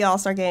that about the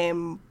All-Star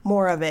game.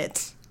 More of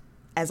it,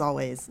 as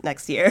always,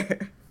 next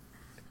year.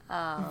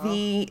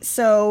 Oh.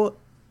 So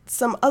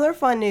some other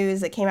fun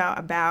news that came out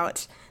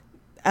about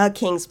a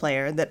Kings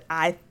player that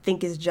I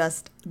think is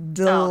just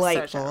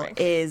delightful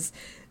is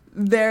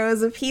there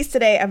was a piece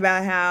today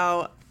about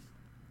how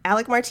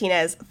Alec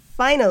Martinez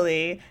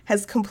finally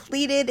has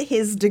completed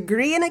his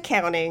degree in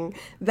accounting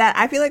that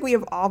I feel like we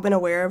have all been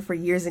aware of for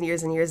years and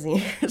years and years and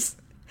years.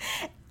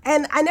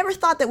 And I never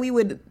thought that we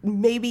would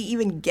maybe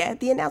even get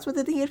the announcement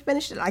that he had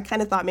finished it. I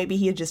kind of thought maybe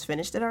he had just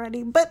finished it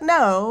already. But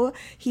no,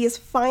 he has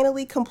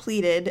finally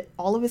completed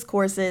all of his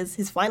courses,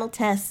 his final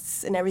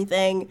tests and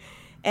everything.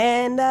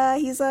 And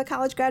he's a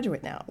college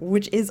graduate now,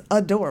 which is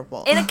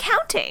adorable. In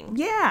accounting.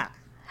 Yeah.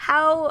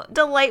 How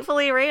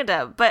delightfully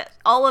random. But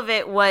all of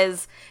it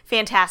was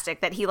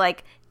fantastic that he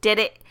like did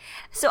it.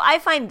 So I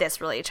find this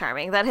really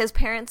charming that his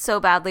parents so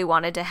badly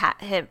wanted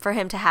to for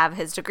him to have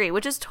his degree,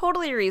 which is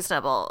totally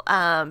reasonable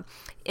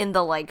in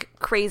the like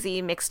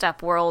crazy mixed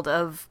up world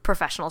of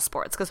professional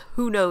sports, because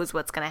who knows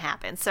what's going to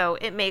happen. So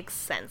it makes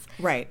sense.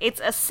 Right.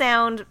 It's a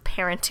sound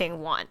parenting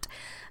want.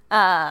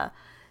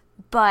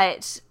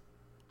 But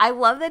I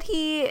love that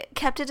he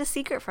kept it a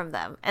secret from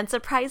them and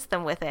surprised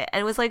them with it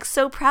and was like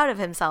so proud of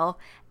himself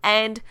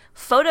and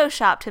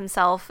photoshopped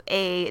himself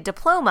a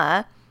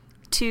diploma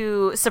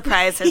to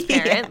surprise his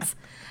parents.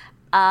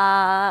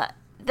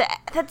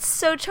 That's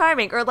so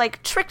charming. Or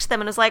like tricked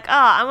them and was like,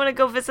 I'm going to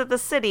go visit the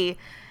city.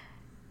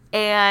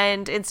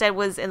 And instead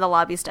was in the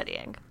lobby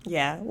studying.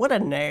 Yeah, what a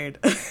nerd.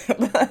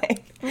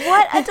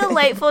 What a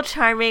delightful,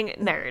 charming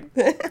nerd.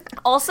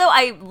 Also,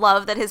 I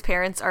love that his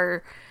parents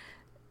are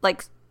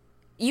like,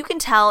 you can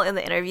tell in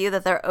the interview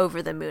that they're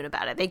over the moon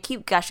about it. They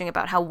keep gushing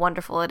about how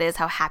wonderful it is,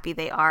 how happy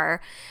they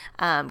are,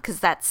 because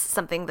that's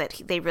something that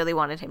they really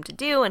wanted him to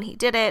do, and he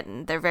did it,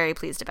 and they're very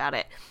pleased about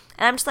it.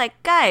 And I'm just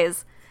like,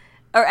 guys,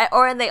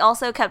 and they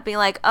also kept being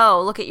like,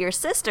 oh, look at your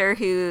sister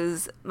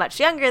who's much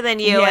younger than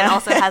you and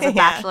also has a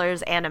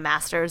bachelor's and a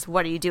master's.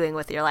 What are you doing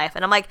with your life?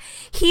 And I'm like,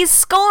 he's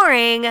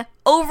scoring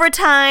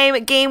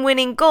overtime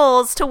game-winning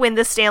goals to win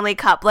the Stanley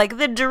Cup, like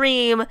the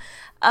dream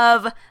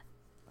of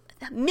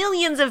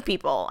millions of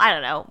people. I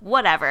don't know,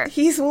 whatever.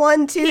 He's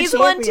won two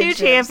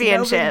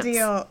championships.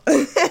 No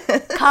big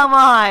deal. Come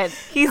on.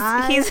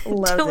 He's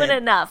doing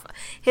enough.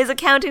 His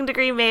accounting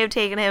degree may have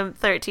taken him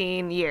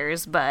 13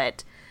 years,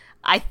 but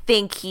I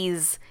think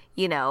he's,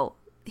 he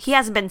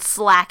hasn't been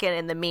slacking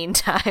in the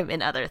meantime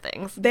in other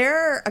things. There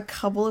are a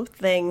couple of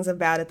things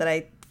about it that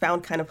I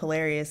found kind of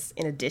hilarious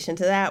in addition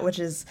to that, which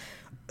is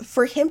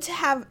for him to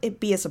have it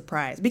be a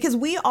surprise, because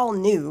we all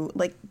knew,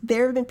 like,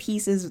 there have been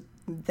pieces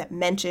that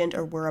mentioned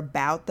or were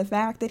about the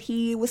fact that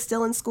he was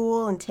still in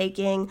school and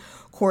taking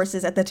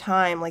courses at the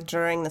time, like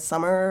during the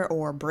summer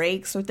or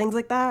breaks or things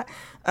like that.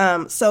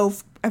 So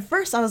at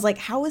first I was like,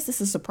 how is this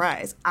a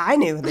surprise? I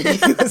knew that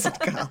he was in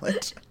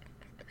college.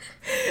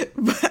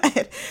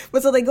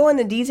 But so they go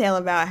into detail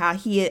about how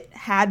he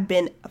had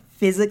been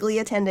physically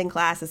attending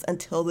classes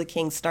until the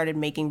Kings started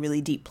making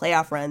really deep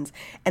playoff runs,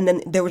 and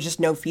then there was just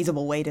no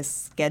feasible way to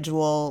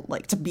schedule,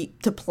 like,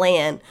 to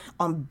plan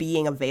on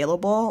being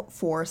available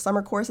for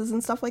summer courses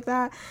and stuff like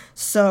that.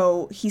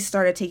 So he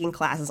started taking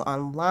classes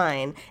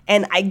online,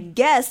 and I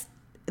guess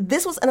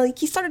this was, and like,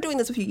 he started doing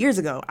this a few years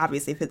ago,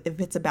 obviously,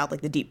 if it's about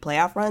like the deep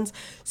playoff runs.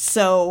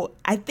 So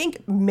I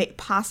think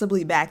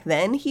possibly back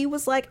then he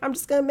was like, I'm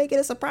just gonna make it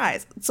a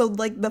surprise. So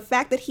like the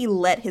fact that he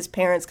let his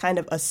parents kind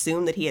of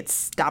assume that he had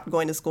stopped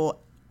going to school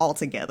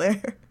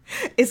altogether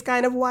is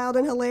kind of wild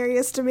and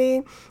hilarious to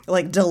me.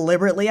 Like,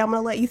 deliberately, I'm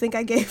gonna let you think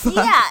I gave up.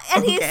 Yeah,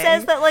 and okay. He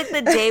says that like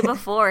the day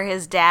before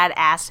his dad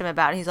asked him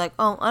about it, he's like,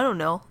 oh, I don't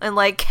know, and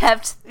like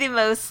kept the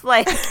most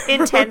like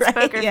intense right,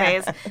 poker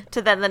yeah. face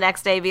to then the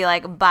next day be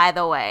like, by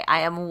the way,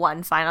 I am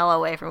one final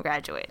away from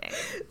graduating.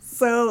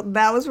 So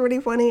that was pretty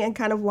funny and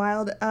kind of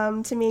wild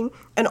to me.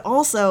 And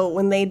also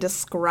when they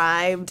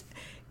described,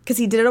 because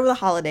he did it over the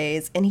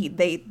holidays, and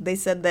they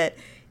said that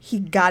he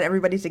got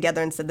everybody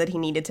together and said that he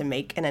needed to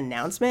make an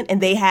announcement,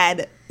 and they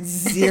had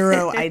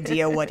zero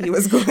idea what he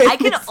was going to say. I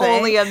can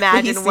only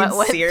imagine what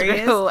went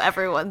serious. through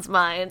everyone's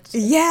mind.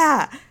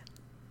 Yeah.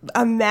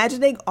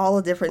 Imagining all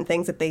the different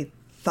things that they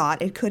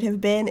thought it could have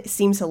been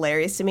seems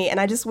hilarious to me, and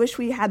I just wish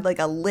we had like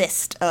a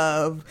list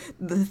of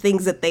the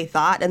things that they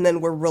thought and then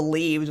were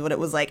relieved when it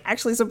was like,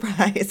 actually,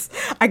 surprise,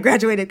 I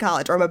graduated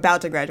college, or I'm about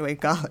to graduate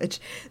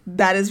college.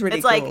 That is really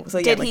It's cool. like, So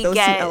yeah, like those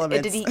two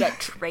elements. did he get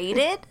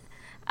traded?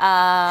 They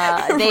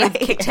Right.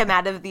 kicked him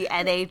out of the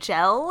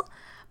NHL.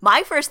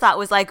 My first thought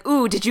was like,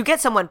 ooh, did you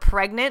get someone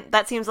pregnant?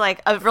 That seems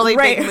like a really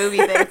Right. big movie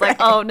thing. It's like,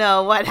 oh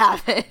no, what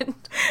happened?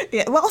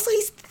 Yeah, well, also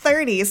he's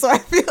 30, so I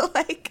feel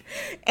like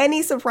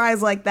any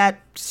surprise like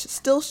that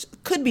still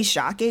could be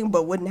shocking,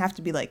 but wouldn't have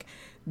to be like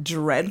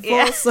dreadful.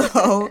 Yeah.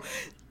 So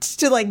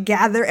to like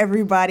gather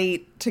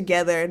everybody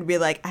together and be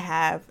like, I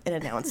have an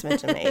announcement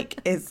to make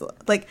is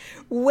like,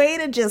 way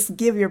to just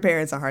give your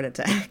parents a heart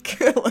attack.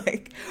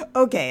 Like,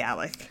 okay,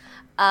 Alec.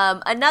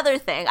 Another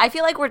thing, I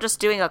feel like we're just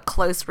doing a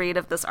close read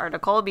of this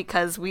article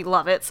because we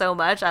love it so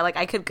much.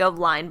 I could go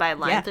line by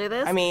line through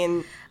this. I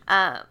mean,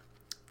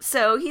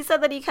 So he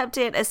said that he kept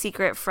it a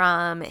secret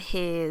from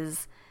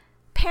his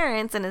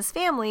parents and his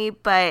family,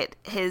 but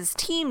his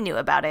team knew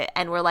about it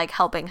and were like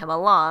helping him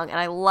along. And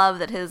I love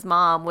that his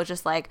mom was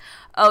just like,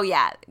 oh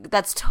yeah,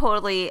 that's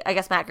totally, I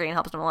guess Matt Green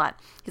helped him a lot.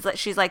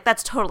 She's like,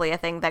 that's totally a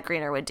thing that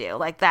Greener would do.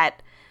 Like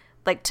that,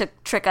 like to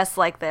trick us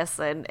like this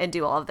and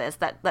do all of this.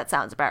 That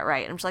sounds about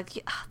right. And I'm just like,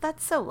 yeah,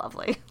 that's so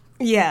lovely.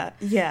 yeah.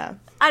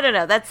 I don't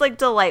know. That's like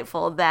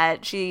delightful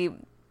that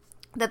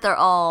they're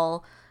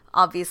all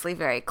obviously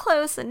very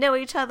close and know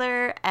each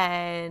other,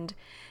 and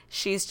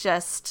she's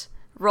just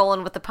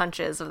rolling with the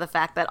punches of the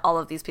fact that all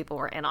of these people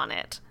were in on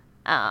it,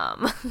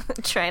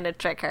 trying to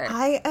trick her.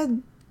 I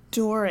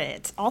adore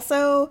it.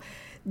 Also,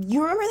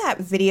 you remember that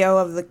video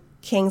of the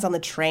Kings on the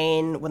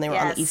train when they were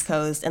on Yes. the East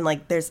Coast, and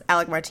like there's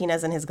Alec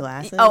Martinez in his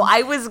glasses? Oh,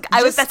 I was.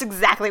 That's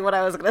exactly what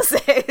I was gonna say.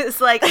 It's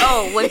like,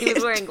 oh, when he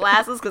was wearing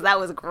glasses, because that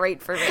was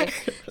great for me.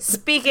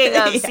 Speaking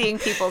of seeing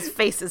people's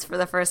faces for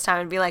the first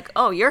time and be like,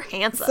 oh, you're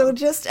handsome. So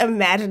just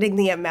imagining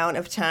the amount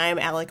of time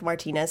Alec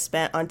Martinez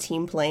spent on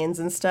team planes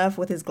and stuff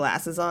with his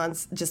glasses on,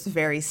 just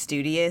very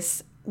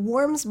studious,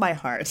 warms my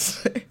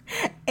heart.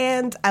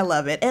 And I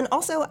love it. And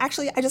also,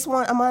 actually, I just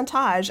want a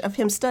montage of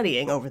him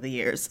studying over the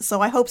years.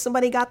 So I hope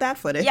somebody got that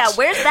footage. Yeah,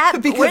 where's that?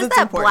 Because Where's it's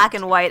that important. black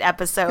and white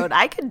episode?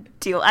 I could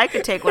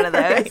take one of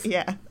those. Right,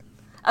 yeah.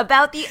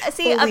 About the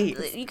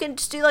Please. you can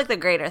just do like the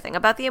greater thing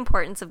about the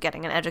importance of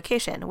getting an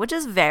education, which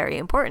is very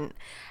important.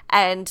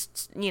 And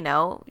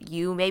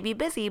you may be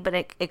busy, but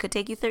it could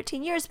take you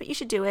 13 years, but you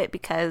should do it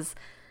because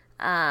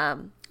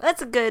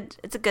it's a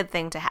good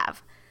thing to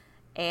have.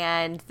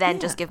 And then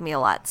just give me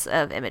lots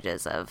of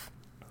images of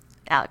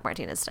Alec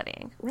Martinez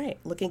studying. Right.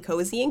 Looking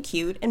cozy and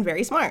cute and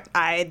very smart.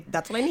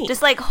 That's what I need.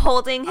 Just like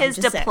holding his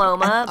just saying. I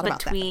diploma thought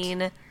about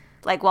between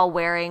like while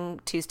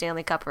wearing 2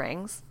 Stanley Cup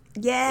rings.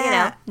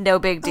 Yeah. No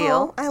big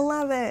deal. Oh, I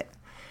love it.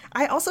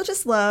 I also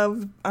just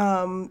love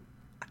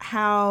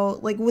how,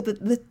 like, with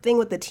the thing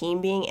with the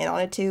team being in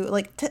on it too,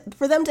 like,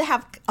 for them to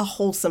have a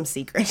wholesome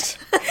secret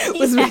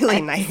was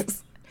really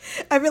nice.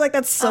 I feel like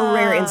that's so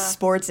rare in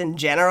sports in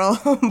general,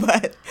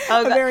 but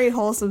a very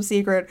wholesome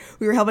secret.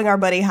 We were helping our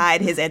buddy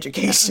hide his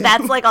education.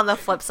 That's like on the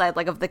flip side,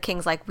 like of the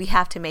Kings, like, we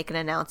have to make an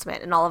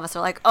announcement, and all of us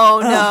are like, oh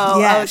no,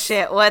 yes. oh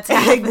shit, what's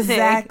happening?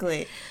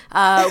 Exactly.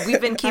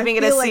 We've been keeping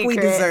it a feel like we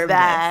secret deserve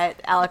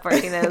that Alec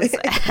Martinez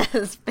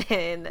has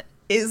been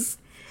Is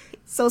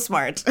so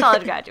smart.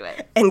 college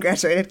graduate. And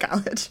graduated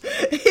college.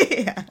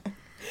 Yeah.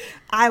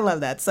 I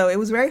love that. So it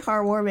was very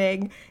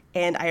heartwarming,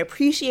 and I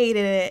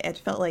appreciated it. It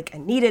felt like I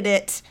needed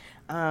it.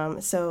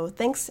 So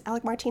thanks,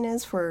 Alec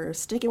Martinez, for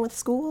sticking with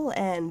school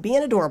and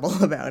being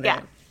adorable about it.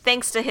 Yeah.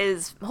 Thanks to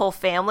his whole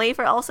family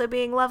for also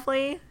being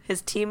lovely,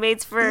 his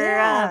teammates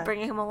for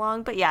bringing him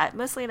along. But yeah,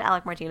 mostly to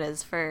Alec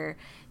Martinez for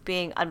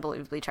being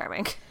unbelievably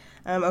charming.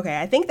 Okay,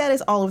 I think that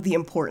is all of the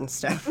important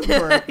stuff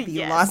for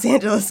the Los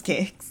Angeles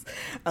Kings.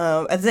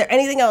 Is there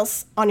anything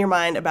else on your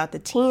mind about the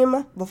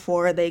team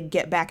before they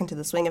get back into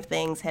the swing of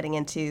things, heading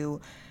into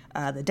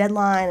the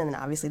deadline and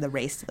then obviously the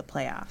race to the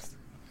playoffs?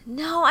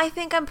 No, I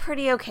think I'm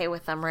pretty okay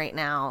with them right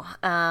now.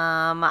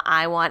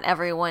 I want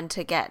everyone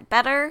to get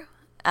better.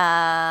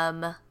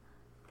 And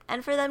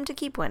for them to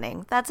keep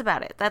winning. That's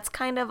about it. That's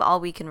kind of all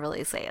we can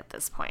really say at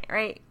this point,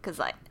 right? Because,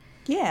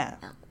 yeah.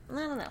 I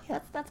don't know. Yeah.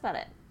 That's about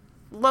it.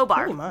 Low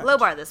bar. Pretty much. Low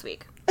bar this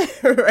week.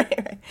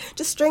 right.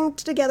 Just string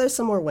together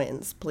some more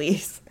wins,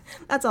 please.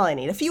 That's all I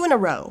need. A few in a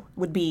row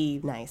would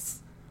be nice.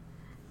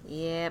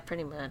 Yeah,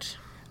 pretty much.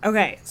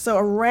 Okay, so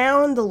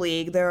around the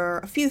league, there are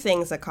a few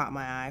things that caught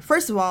my eye.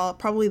 First of all,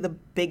 probably the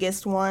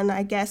biggest one,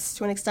 I guess,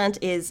 to an extent,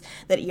 is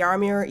that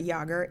Jaromir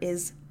Jagr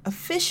is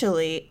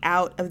officially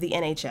out of the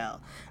NHL.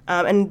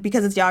 And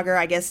because it's Jagr,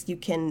 I guess you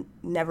can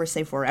never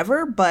say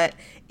forever, but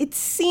it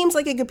seems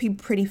like it could be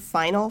pretty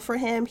final for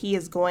him. He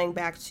is going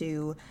back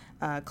to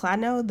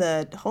Kladno,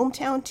 the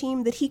hometown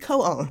team that he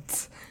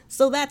co-owns.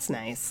 So that's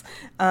nice.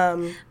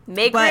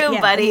 Make room,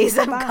 buddies.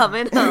 I'm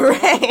coming home.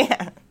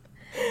 Right,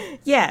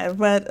 yeah,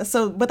 but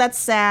that's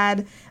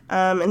sad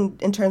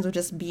in terms of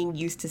just being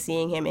used to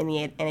seeing him in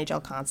the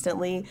NHL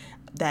constantly,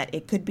 that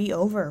it could be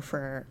over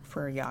for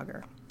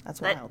Jagr. That's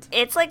wild.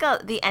 It's like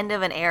the end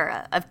of an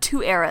era, of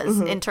two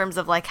eras in terms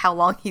of like how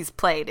long he's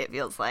played. It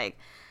feels like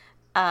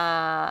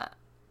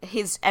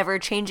his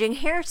ever-changing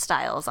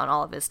hairstyles on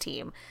all of his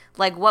team.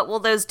 Like, what will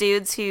those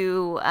dudes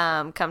who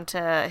come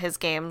to his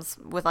games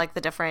with like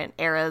the different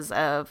eras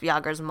of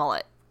Jagr's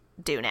mullet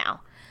do now?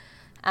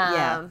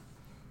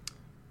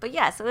 But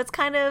yeah, so it's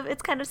kind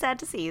of sad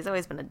to see. He's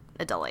always been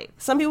a delight.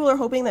 Some people are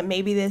hoping that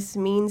maybe this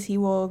means he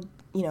will,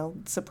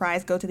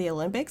 surprise go to the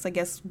Olympics. I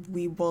guess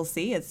we will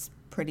see. It's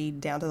pretty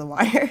down to the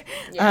wire.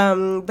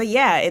 Yeah. But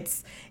yeah,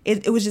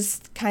 it was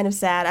just kind of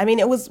sad. I mean,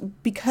 it was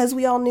because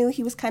we all knew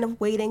he was kind of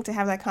waiting to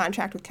have that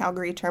contract with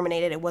Calgary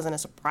terminated. It wasn't a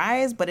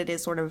surprise, but it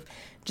is sort of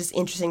just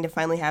interesting to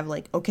finally have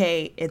like,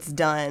 okay, it's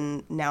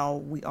done. Now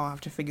we all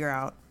have to figure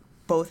out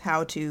both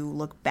how to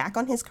look back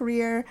on his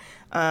career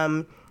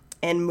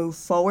and move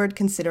forward,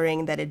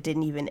 considering that it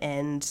didn't even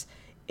end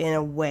in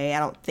a way I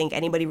don't think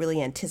anybody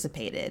really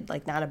anticipated.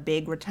 Like, not a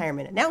big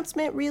retirement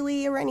announcement,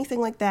 really, or anything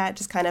like that.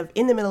 Just kind of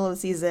in the middle of the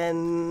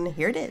season,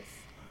 here it is.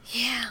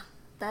 Yeah,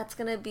 that's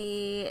going to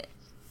be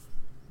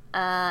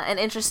an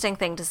interesting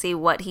thing to see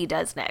what he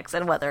does next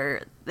and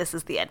whether this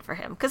is the end for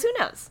him. Because who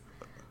knows?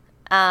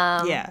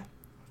 Yeah.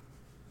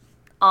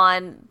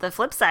 On the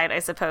flip side, I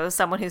suppose,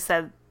 someone who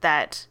said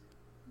that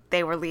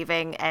they were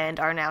leaving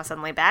and are now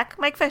suddenly back,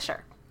 Mike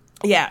Fisher.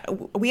 Yeah,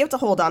 we have to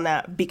hold on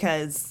that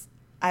because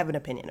I have an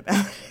opinion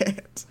about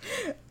it.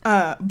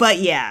 But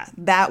yeah,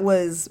 that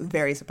was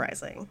very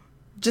surprising.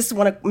 Just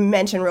want to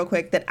mention real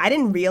quick that I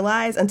didn't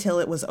realize until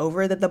it was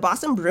over that the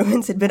Boston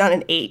Bruins had been on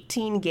an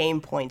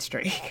 18-game point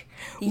streak,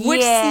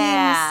 which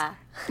seems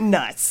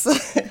nuts.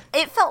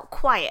 It felt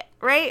quiet,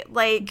 right?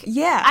 Like,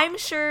 yeah. I'm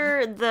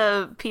sure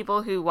the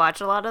people who watch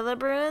a lot of the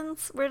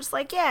Bruins were just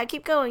like, yeah,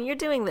 keep going, you're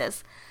doing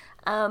this.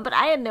 But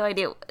I had no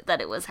idea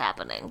that it was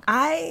happening.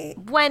 When/how?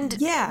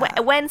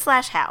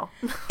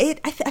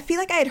 I feel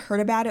like I had heard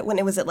about it when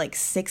it was at like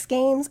 6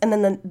 games, and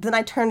then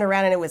I turned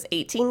around and it was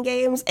 18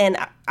 games, and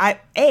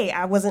I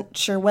wasn't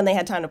sure when they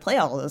had time to play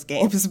all of those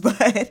games,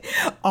 but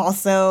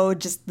also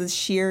just the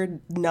sheer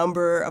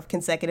number of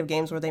consecutive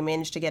games where they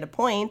managed to get a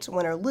point,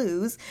 win or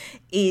lose,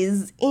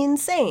 is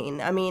insane.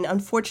 I mean,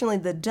 unfortunately,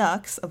 the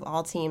Ducks, of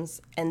all teams,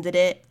 ended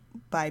it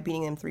by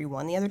beating them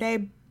 3-1 the other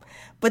day,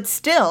 but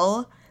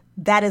still,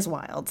 that is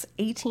wild.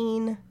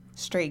 18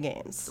 straight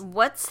games.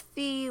 What's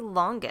the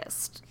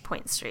longest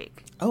point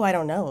streak? Oh, I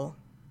don't know.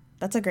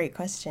 That's a great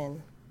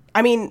question.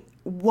 I mean,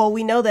 well,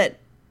 we know that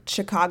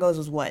Chicago's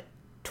was what,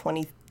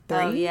 23?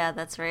 Oh, yeah,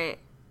 that's right.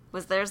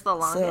 Was theirs the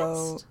longest?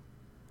 So,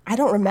 I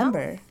don't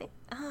remember.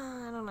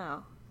 I don't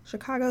know.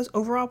 Chicago's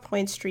overall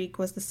point streak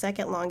was the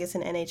second longest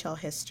in NHL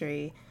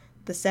history.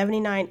 The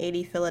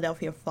 79-80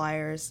 Philadelphia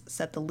Flyers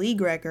set the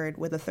league record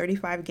with a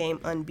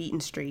 35-game unbeaten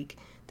streak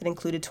that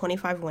included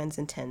 25 wins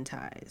and 10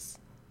 ties.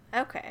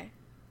 Okay.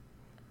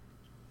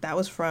 That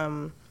was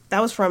from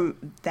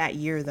that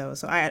year, though,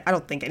 so I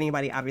don't think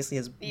anybody obviously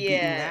has beaten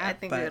that. I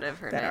think we would have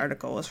heard that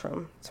article was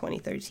from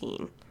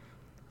 2013.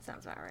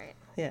 Sounds about right.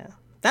 Yeah,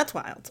 that's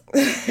wild.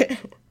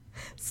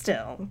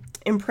 Still,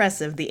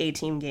 impressive, the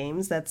 18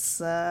 games.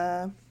 That's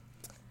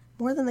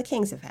more than the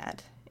Kings have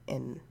had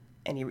in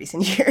any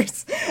recent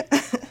years.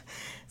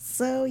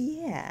 So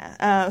yeah,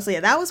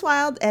 that was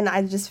wild, and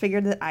I just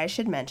figured that I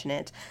should mention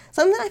it.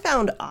 Something that I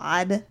found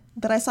odd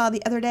that I saw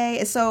the other day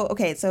is so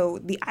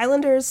the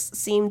Islanders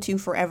seem to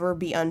forever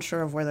be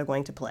unsure of where they're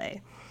going to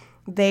play.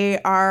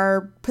 They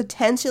are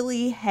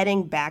potentially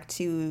heading back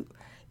to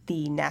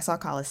the Nassau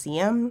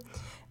Coliseum,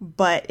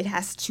 but it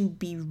has to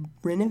be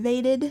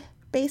renovated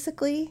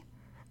basically.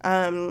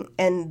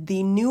 And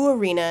the new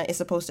arena is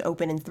supposed to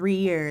open in 3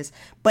 years.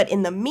 But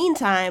in the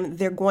meantime,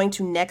 they're going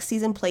to next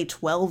season play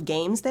 12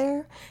 games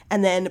there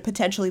and then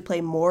potentially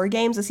play more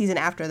games the season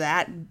after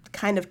that,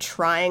 kind of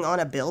trying on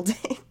a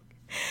building.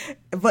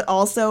 But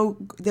also,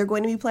 they're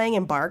going to be playing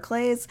in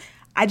Barclays.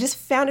 I just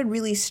found it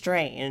really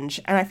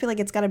strange. And I feel like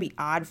it's got to be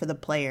odd for the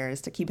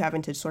players to keep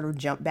having to sort of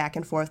jump back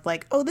and forth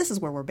like, oh, this is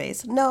where we're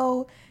based.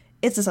 No,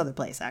 it's this other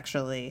place,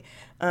 actually.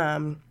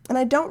 And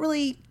I don't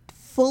really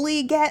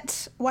fully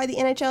get why the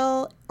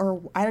NHL,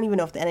 or I don't even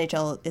know if the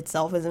NHL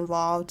itself is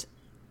involved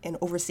in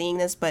overseeing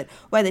this, but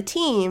why the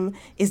team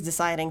is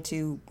deciding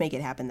to make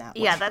it happen that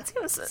way. Yeah, that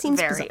seems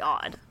very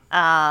bizarre.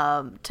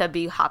 odd to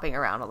be hopping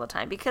around all the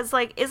time because,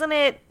 like, isn't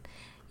it,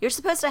 you're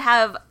supposed to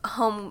have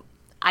home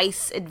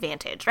ice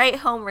advantage, right?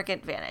 Home rink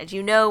advantage.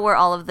 You know where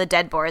all of the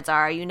dead boards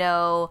are. You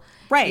know,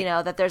 right. You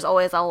know that there's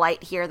always a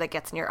light here that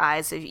gets in your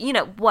eyes. So, you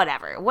know,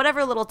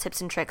 whatever little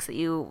tips and tricks that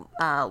you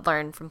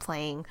learn from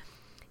playing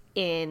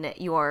in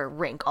your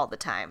rink all the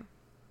time.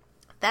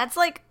 That's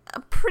like a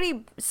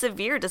pretty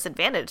severe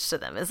disadvantage to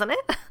them, isn't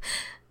it?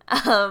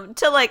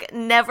 To like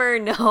never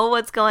know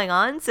what's going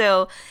on.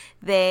 So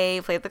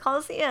they play at the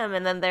Coliseum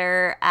and then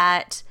they're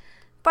at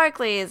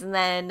Barclays and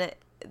then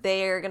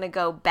they're going to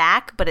go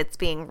back, but it's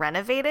being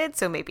renovated.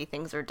 So maybe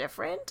things are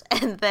different.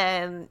 And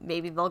then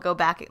maybe they'll go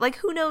back. Like,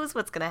 who knows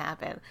what's going to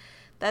happen?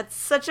 That's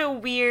such a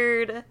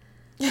weird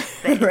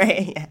thing.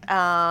 Right.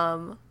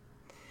 Yeah.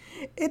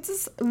 It's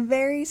just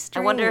very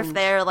strange. I wonder if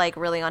they're like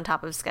really on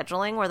top of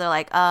scheduling where they're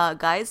like,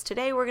 guys,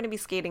 today we're going to be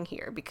skating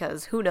here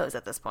because who knows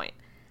at this point.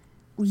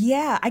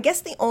 Yeah, I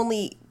guess the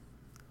only,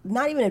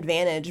 not even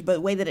advantage,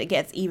 but way that it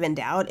gets evened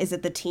out is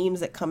that the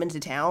teams that come into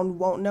town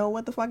won't know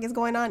what the fuck is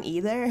going on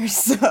either.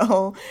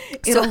 So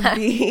it'll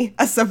be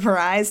a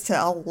surprise to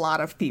a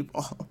lot of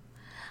people.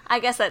 I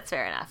guess that's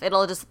fair enough.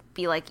 It'll just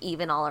be like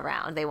even all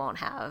around. They won't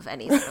have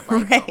any sort of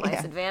like Right, home ice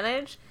yeah.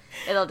 advantage.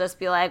 It'll just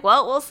be like,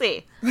 well, we'll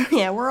see.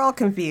 Yeah, we're all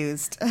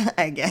confused,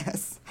 I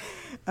guess.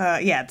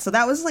 Yeah, so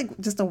that was like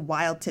just a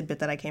wild tidbit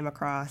that I came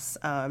across,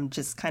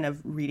 just kind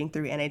of reading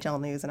through NHL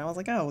news, and I was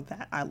like,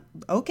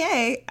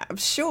 okay, I'm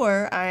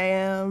sure. I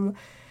am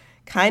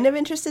kind of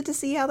interested to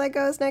see how that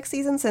goes next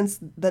season, since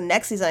the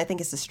next season I think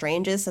is the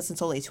strangest, since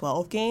it's only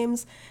 12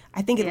 games.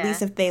 I think at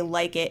least if they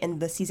like it, and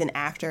the season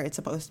after, it's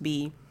supposed to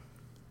be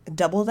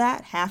double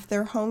that, half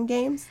their home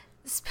games.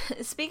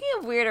 Speaking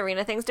of weird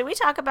arena things, did we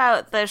talk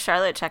about the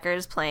Charlotte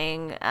Checkers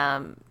playing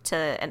to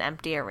an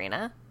empty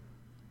arena?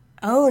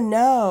 Oh,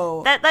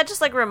 no. That just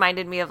like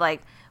reminded me of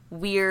like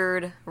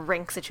weird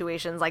rink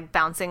situations, like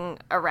bouncing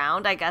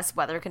around. I guess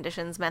weather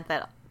conditions meant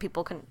that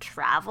people couldn't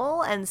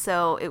travel, and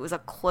so it was a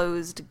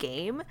closed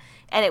game,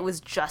 and it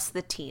was just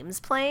the teams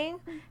playing.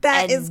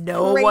 That and is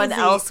no crazy. one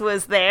else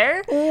was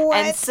there. What?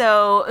 And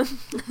so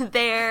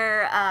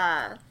their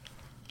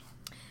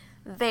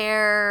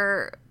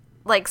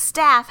like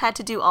staff had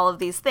to do all of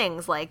these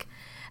things. Like,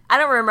 I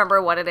don't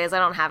remember what it is. I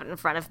don't have it in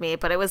front of me,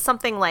 but it was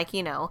something like,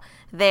 you know,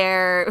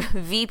 their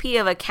VP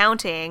of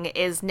accounting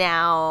is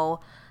now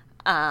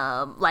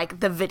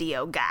like the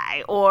video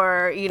guy,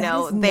 or, you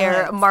know,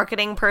 their nuts.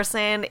 marketing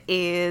person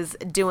is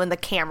doing the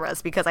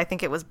cameras because I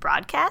think it was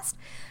broadcast.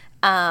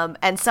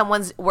 And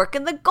someone's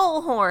working the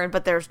goal horn,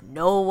 but there's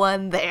no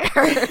one there.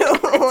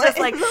 It's just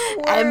like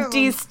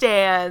empty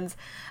stands.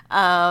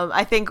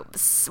 I think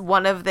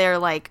one of their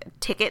like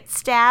ticket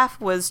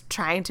staff was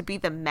trying to be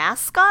the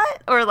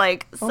mascot, or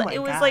like it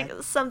was God.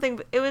 like something.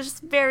 It was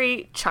just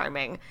very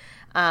charming,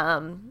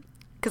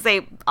 because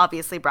they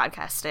obviously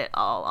broadcast it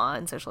all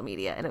on social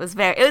media, and it was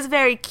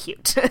very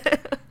cute.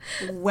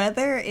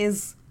 Weather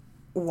is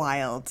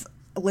wild.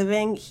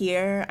 Living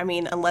here, I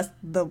mean, unless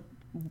the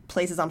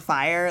place is on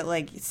fire,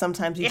 like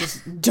sometimes you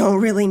just don't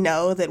really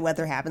know that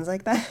weather happens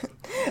like that.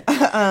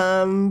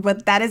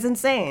 But that is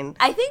insane.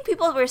 I think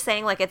people were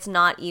saying like it's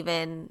not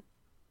even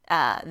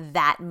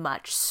that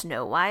much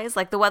snow-wise.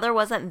 Like the weather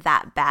wasn't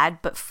that bad,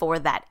 but for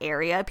that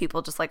area,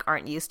 people just like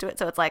aren't used to it.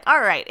 So it's like, all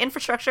right,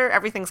 infrastructure,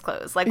 everything's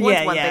closed. Like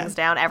once one thing's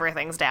down,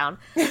 everything's down.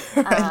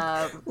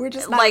 We're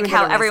just not like even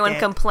how gonna everyone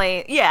risk it.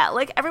 complains. Yeah,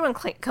 like everyone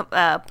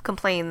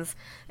complains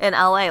in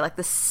LA. Like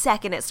the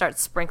second it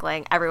starts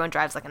sprinkling, everyone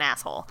drives like an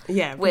asshole.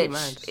 Yeah, pretty which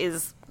much.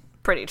 is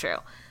pretty true.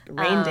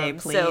 Rain day,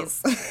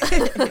 please.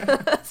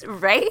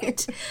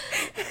 Right?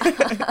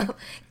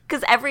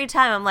 Because every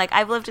time I'm like,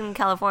 I've lived in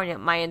California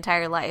my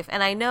entire life,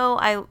 and I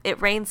know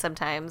it rains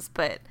sometimes,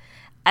 but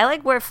I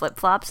like wear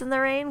flip-flops in the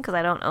rain because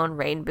I don't own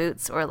rain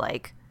boots or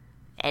like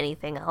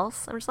anything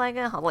else. I'm just like,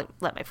 I'll like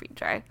let my feet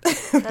dry.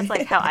 That's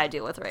like how I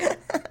deal with rain.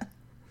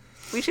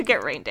 We should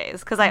get rain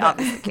days because I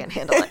obviously can't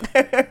handle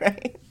it.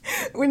 Right?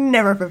 We're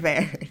never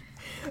prepared.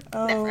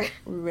 Oh, Never.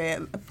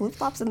 man.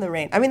 Flip-flops in the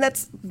rain. I mean,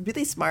 that's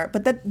really smart.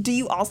 But do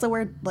you also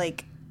wear,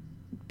 like,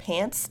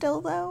 pants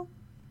still, though?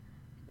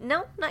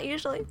 No, not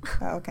usually.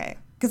 Oh, okay.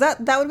 Because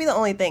that would be the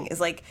only thing, is,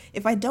 like,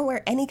 if I don't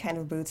wear any kind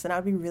of boots, then I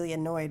would be really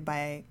annoyed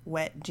by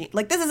wet jeans.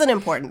 Like, this isn't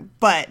important,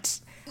 but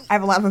I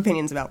have a lot of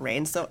opinions about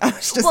rain, so I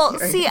was just Well,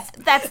 curious. see,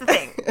 that's the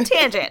thing.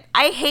 Tangent.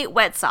 I hate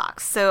wet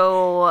socks,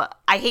 so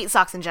I hate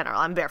socks in general.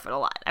 I'm barefoot a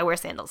lot. I wear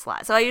sandals a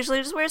lot, so I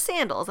usually just wear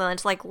sandals and then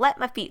just like let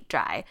my feet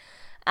dry,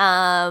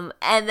 and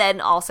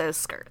then also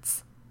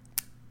skirts.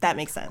 That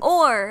makes sense.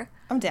 Or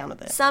I'm down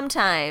with it.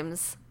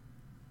 sometimes,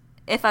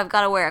 if I've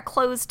got to wear a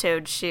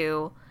closed-toed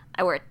shoe,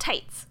 I wear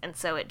tights, and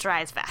so it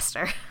dries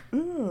faster.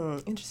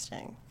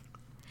 Interesting.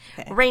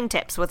 Rain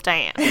tips with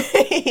Diane.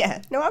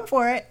 Yeah, no, I'm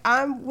for it.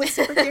 I'm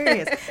super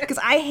curious because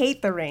I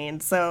hate the rain.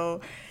 So,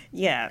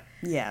 yeah,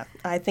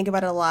 I think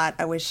about it a lot.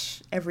 I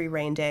wish every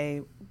rain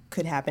day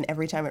could happen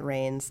every time it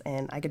rains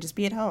and I could just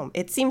be at home.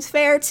 It seems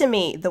fair to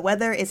me. The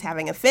weather is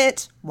having a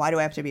fit. Why do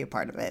I have to be a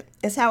part of it?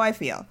 It's how I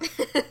feel.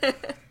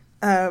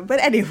 But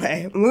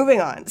anyway,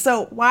 moving on.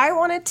 So why I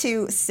wanted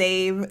to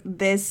save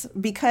this,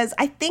 because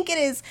I think it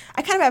is,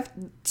 I kind of have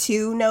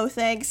two no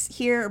thanks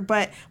here,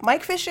 but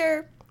Mike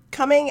Fisher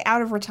coming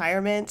out of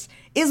retirement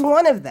is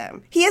one of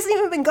them. He hasn't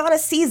even been gone a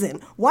season.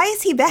 Why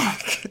is he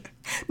back?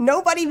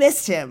 Nobody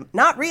missed him.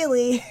 Not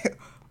really.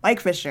 Mike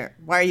Fisher,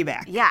 why are you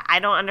back? Yeah, I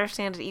don't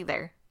understand it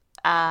either.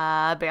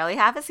 Barely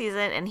half a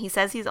season, and he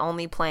says he's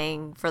only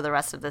playing for the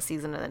rest of the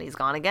season and then he's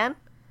gone again.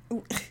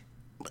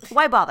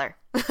 Why bother?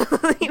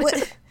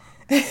 What?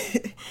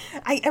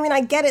 I mean,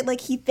 I get it. Like,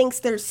 he thinks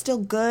they're still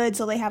good,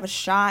 so they have a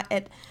shot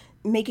at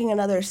making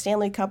another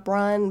Stanley Cup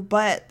run.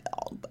 But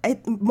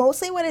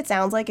mostly what it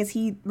sounds like is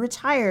he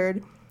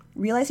retired,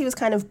 realized he was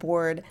kind of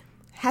bored,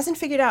 hasn't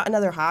figured out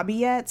another hobby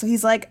yet. So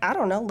he's like, I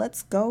don't know,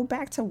 let's go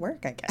back to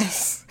work, I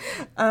guess.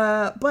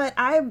 But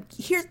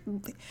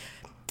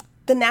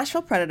the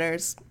Nashville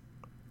Predators,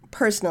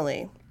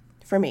 personally,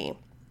 for me,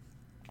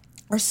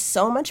 are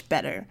so much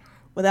better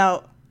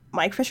without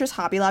Mike Fisher's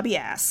Hobby Lobby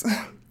ass.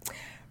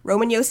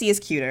 Roman Josi is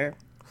cuter.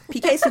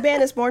 PK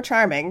Subban is more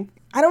charming.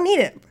 I don't need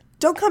him.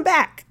 Don't come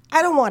back.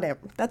 I don't want him.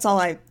 That's all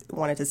I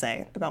wanted to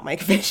say about Mike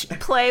Fisher.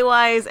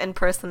 Play-wise and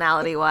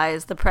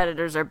personality-wise, the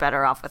Predators are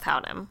better off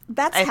without him.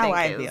 That's how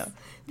I feel.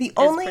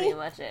 That's pretty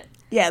much it.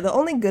 Yeah, the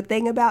only good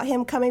thing about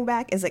him coming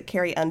back is that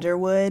Carrie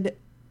Underwood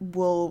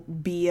will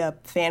be a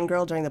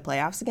fangirl during the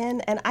playoffs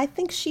again, and I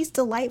think she's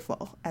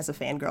delightful as a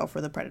fangirl for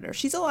the Predators.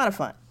 She's a lot of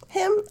fun.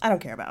 Him, I don't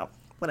care about.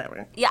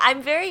 Whatever. Yeah,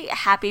 I'm very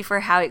happy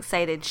for how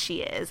excited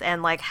she is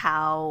and like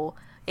how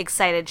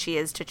excited she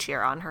is to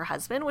cheer on her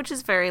husband, which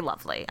is very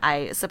lovely.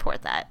 I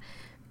support that.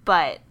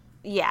 But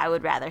yeah, I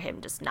would rather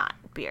him just not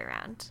be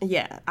around.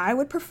 Yeah, I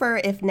would prefer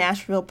if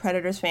Nashville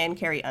Predators fan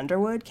Carrie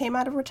Underwood came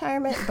out of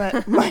retirement,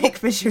 but Mike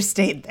Fisher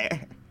stayed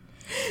there.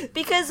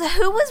 Because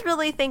who was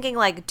really thinking,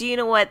 like, do you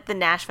know what the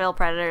Nashville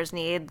Predators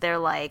need? They're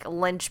like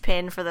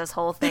linchpin for this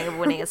whole thing of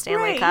winning a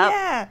Stanley Right, Cup.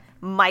 yeah.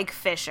 Mike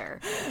Fisher.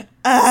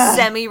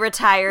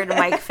 Semi-retired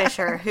Mike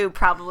Fisher, who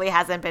probably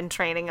hasn't been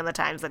training in the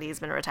times that he's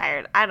been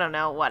retired. I don't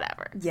know,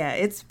 whatever. Yeah,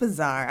 it's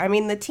bizarre. I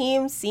mean, the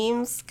team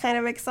seems kind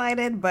of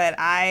excited, but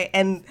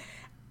I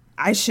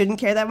shouldn't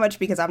care that much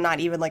because I'm not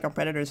even like a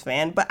Predators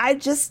fan, but I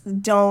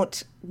just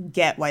don't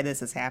get why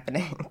this is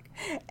happening.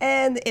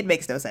 And it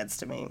makes no sense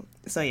to me.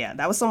 So yeah,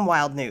 that was some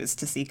wild news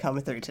to see come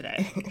through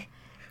today.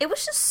 It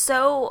was just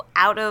so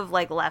out of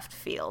like left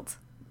field.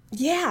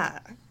 Yeah.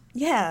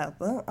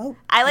 Well,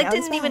 I like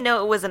didn't even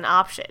know it was an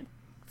option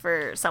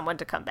for someone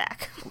to come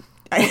back.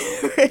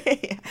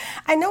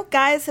 I know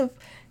guys have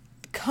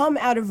come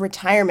out of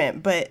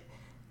retirement, but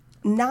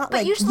not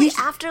But usually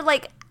after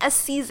like a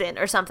season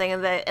or something,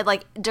 and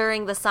like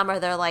during the summer,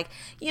 they're like,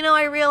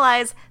 I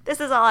realize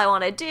this is all I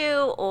want to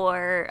do,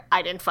 or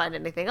I didn't find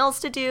anything else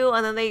to do,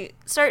 and then they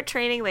start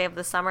training. They have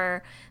the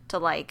summer to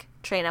like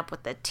train up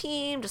with the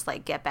team, just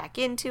like get back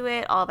into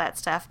it, all that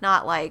stuff.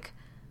 Not like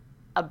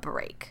a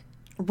break.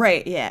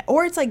 Right, yeah.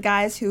 Or it's like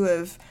guys who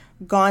have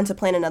gone to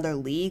play in another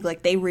league,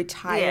 like they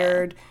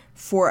retired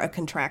for a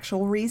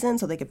contractual reason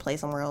so they could play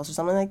somewhere else or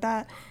something like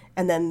that.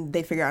 And then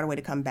they figure out a way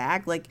to come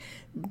back. Like,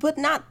 but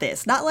not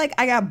this. Not like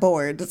I got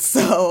bored,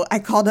 so I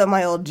called up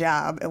my old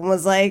job and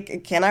was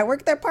like, can I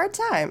work there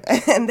part-time?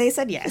 And they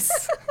said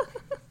yes.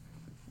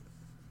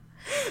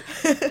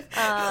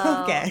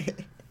 Okay.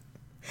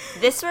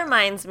 This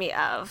reminds me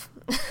of,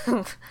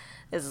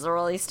 this is a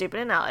really stupid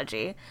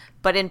analogy,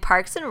 but in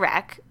Parks and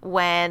Rec,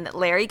 when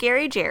Larry,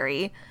 Gary,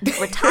 Jerry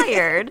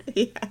retired,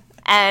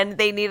 and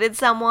they needed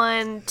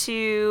someone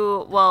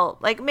to, well,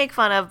 like make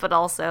fun of, but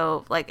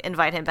also like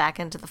invite him back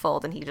into the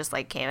fold, and he just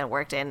like came and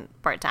worked in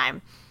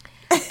part-time.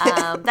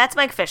 That's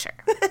Mike Fisher.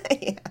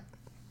 Yeah.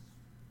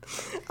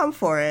 I'm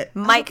for it.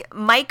 Mike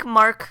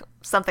Mark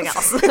something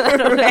else. I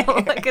don't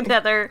know, like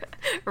another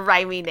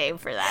rhymey name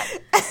for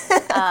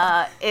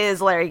that is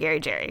Larry,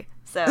 Gary, Jerry.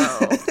 So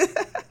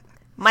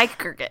Mike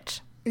Grgich.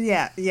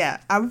 Yeah,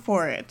 I'm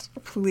for it.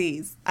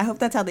 Please. I hope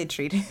that's how they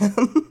treat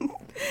him.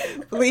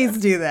 Please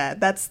do that.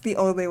 That's the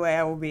only way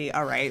I will be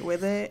all right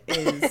with it,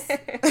 is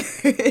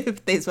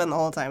if they spend the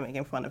whole time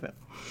making fun of him.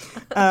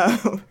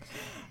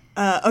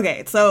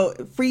 Okay, so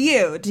for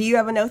you, do you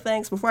have a no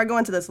thanks? Before I go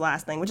into this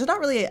last thing, which is not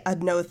really a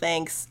no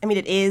thanks. I mean,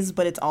 it is,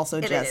 but it's also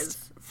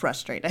just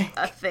frustrating.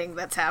 A thing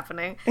that's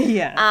happening.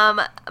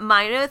 Yeah.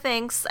 My no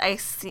thanks,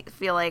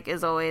 feel like,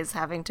 is always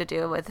having to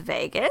do with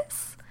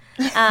Vegas.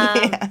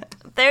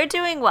 They're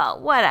doing well.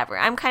 Whatever.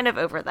 I'm kind of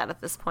over that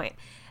at this point.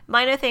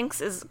 My no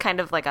thanks is kind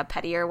of like a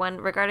pettier one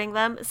regarding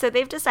them. So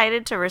they've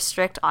decided to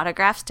restrict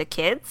autographs to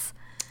kids.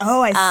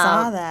 Oh, I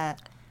saw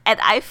that. And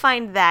I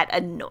find that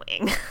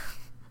annoying.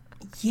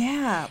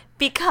 Yeah.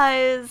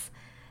 Because,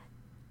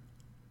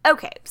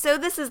 okay, so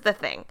this is the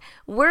thing.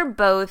 We're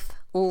both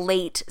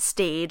late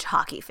stage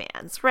hockey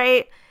fans,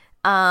 right?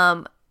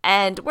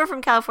 And we're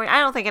from California. I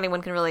don't think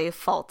anyone can really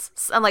fault.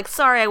 I'm like,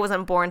 sorry I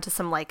wasn't born to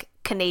some like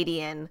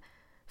Canadian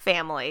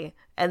family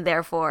and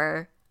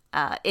therefore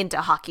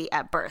into hockey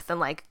at birth and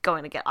like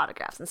going to get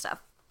autographs and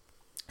stuff.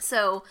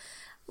 So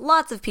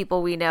lots of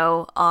people we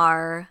know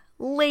are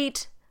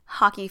late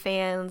hockey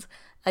fans,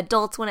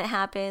 adults when it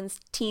happens,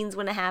 teens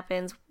when it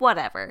happens,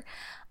 whatever.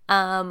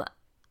 I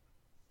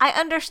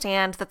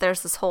understand that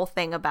there's this whole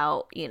thing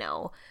about, you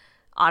know,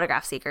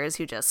 autograph seekers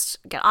who just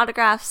get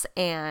autographs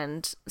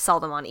and sell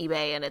them on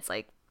eBay, and it's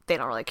like they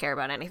don't really care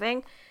about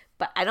anything.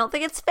 But I don't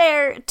think it's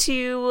fair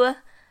to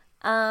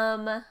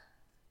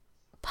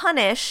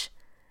punish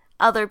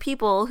other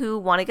people who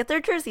want to get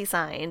their jersey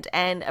signed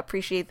and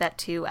appreciate that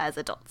too as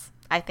adults.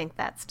 I think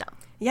that's dumb.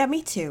 Yeah,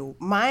 me too.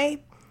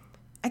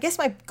 I guess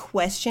my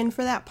question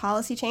for that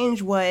policy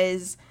change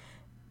was,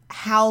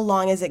 how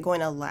long is it going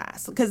to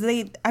last? Because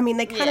they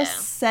kind of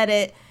said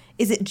it.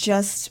 Is it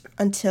just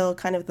until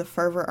kind of the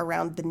fervor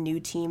around the new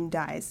team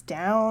dies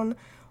down?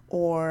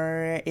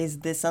 Or is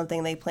this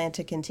something they plan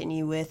to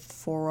continue with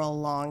for a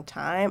long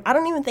time? I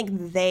don't even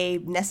think they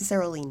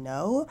necessarily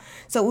know.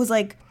 So it was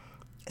like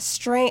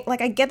strange.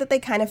 Like, I get that they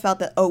kind of felt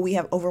that, oh, we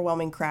have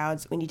overwhelming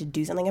crowds, we need to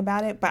do something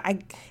about it.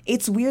 But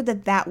it's weird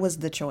that was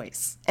the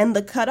choice. And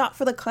the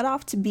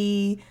cutoff to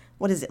be,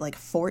 what is it, like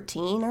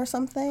 14 or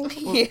something?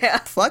 Yeah.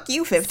 Fuck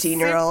you,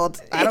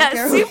 15-year-old. I don't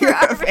care super who you're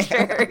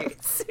arbitrary.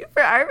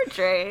 Super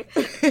arbitrary.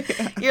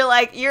 You're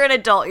like, you're an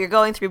adult. You're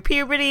going through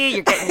puberty.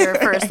 You're getting your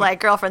first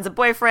like girlfriends and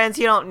boyfriends.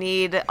 You don't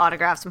need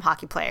autographs from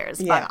hockey players.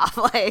 Yeah. Fuck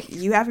off. Like,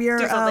 you have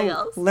your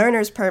else.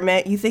 learner's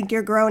permit. You think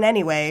you're grown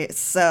anyway,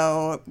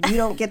 so you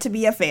don't get to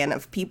be a fan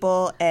of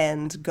people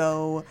and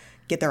go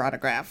get their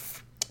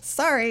autograph.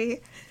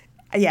 Sorry.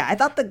 Yeah, I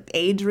thought the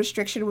age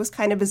restriction was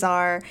kind of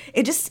bizarre.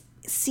 It just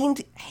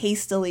seemed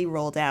hastily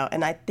rolled out,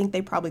 and I think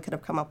they probably could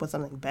have come up with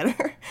something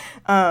better.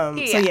 So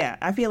yeah,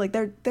 I feel like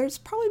there's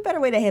probably a better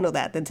way to handle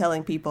that than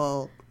telling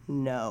people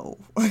no.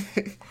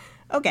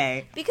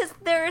 Okay. Because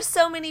there are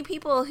so many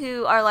people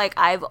who are like,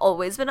 I've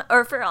always been a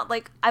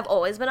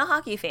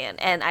hockey fan,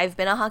 and I've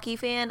been a hockey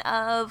fan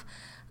of,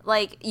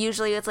 like,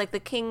 usually it's like the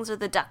Kings or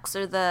the Ducks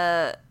or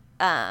the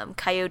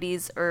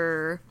Coyotes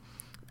or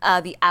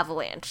the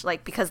Avalanche,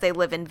 like, because they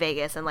live in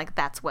Vegas and like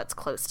that's what's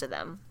close to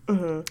them.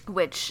 Mm-hmm.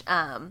 Which,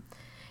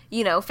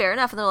 you know, fair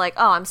enough. And they're like,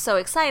 oh, I'm so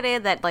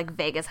excited that like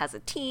Vegas has a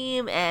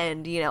team,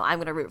 and you know, I'm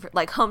gonna root for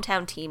like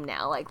hometown team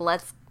now. Like,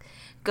 let's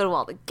go to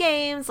all the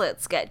games,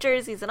 let's get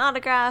jerseys and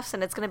autographs,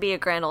 and it's gonna be a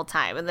grand old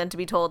time. And then to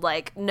be told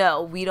like,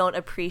 no, we don't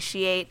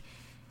appreciate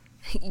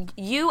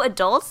you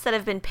adults that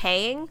have been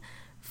paying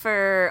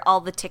for all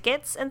the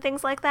tickets and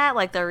things like that.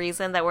 Like, the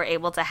reason that we're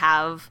able to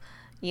have,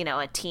 you know,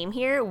 a team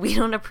here, we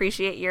don't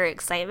appreciate your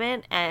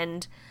excitement,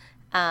 and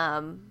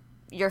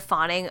you're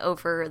fawning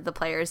over the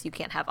players you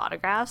can't have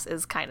autographs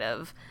is kind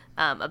of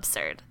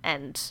absurd,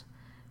 and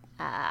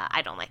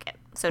I don't like it.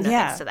 So no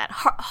thanks to that.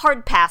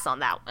 Hard pass on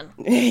that one.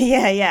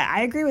 Yeah,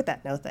 I agree with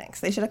that. No thanks.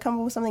 They should have come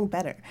up with something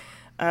better.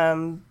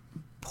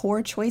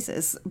 Poor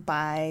choices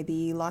by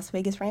the Las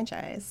Vegas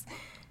franchise.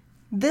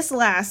 This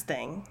last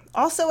thing,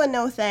 also a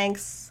no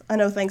thanks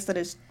that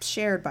is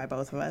shared by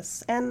both of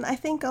us, and I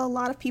think a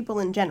lot of people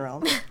in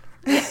general,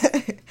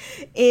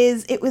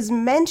 is it was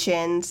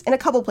mentioned in a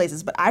couple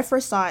places, but I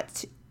first saw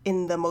it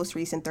in the most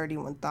recent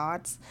 31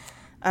 Thoughts,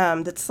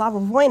 that Slava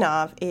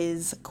Voinov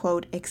is,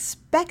 quote,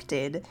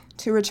 expected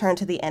to return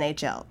to the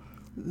NHL.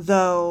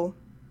 Though,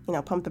 you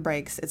know, pump the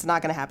brakes, it's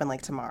not going to happen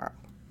like tomorrow.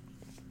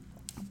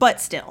 But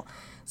still.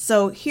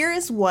 So here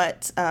is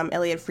what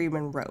Elliot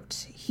Friedman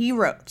wrote. He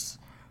wrote,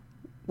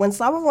 when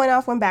Slava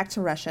Voinov went back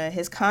to Russia,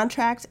 his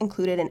contract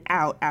included an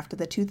out after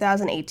the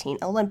 2018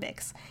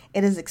 Olympics.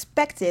 It is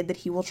expected that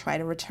he will try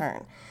to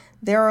return.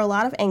 There are a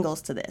lot of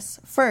angles to this.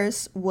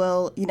 First,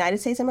 will United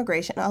States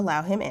immigration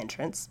allow him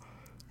entrance?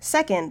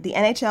 Second, the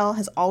NHL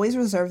has always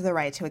reserved the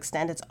right to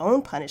extend its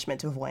own punishment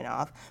to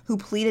Voinov, who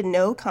pleaded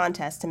no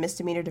contest to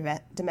misdemeanor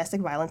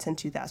domestic violence in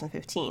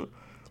 2015.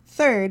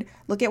 Third,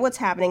 look at what's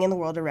happening in the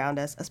world around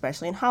us,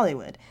 especially in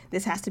Hollywood.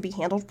 This has to be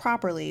handled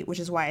properly, which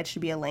is why it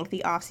should be a lengthy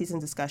offseason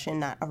discussion,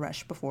 not a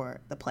rush before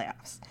the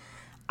playoffs.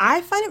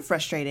 I find it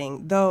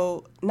frustrating,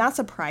 though not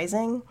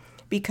surprising,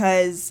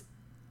 because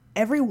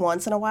every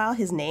once in a while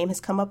his name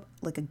has come up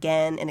like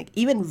again, and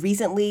even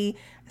recently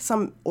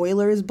some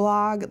Oilers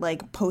blog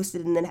like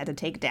posted and then had to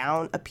take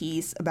down a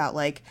piece about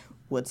like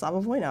would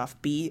Slava Voinov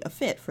be a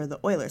fit for the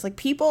Oilers? Like,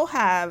 people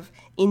have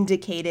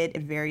indicated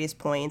at various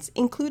points,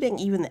 including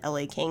even the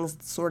LA Kings,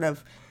 sort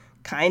of,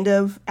 kind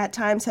of, at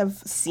times have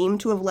seemed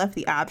to have left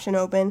the option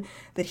open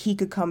that he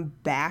could come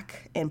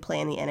back and play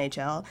in the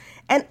NHL.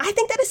 And I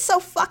think that is so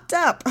fucked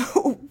up.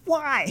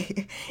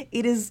 Why?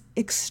 It is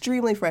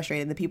extremely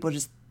frustrating that people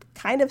just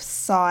kind of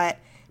saw it,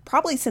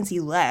 probably since he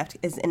left,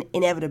 as an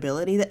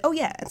inevitability that, oh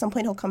yeah, at some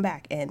point he'll come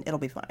back and it'll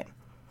be fine.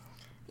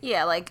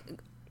 Yeah, like,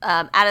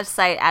 out of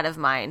sight, out of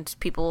mind.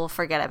 People will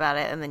forget about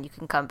it, and then you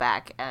can come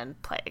back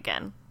and play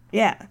again.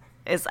 Yeah.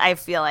 I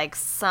feel like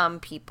some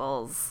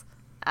people's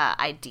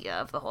idea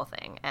of the whole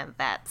thing, and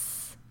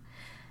that's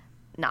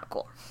not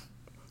cool.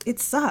 It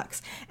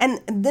sucks. And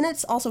then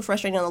it's also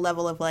frustrating on the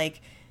level of,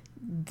 like,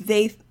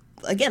 they've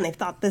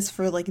thought this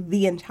for, like,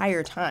 the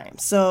entire time.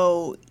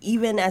 So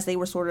even as they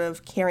were sort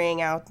of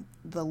carrying out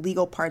the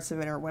legal parts of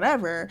it or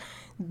whatever,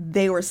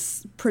 they were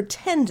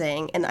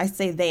pretending, and I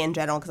say they in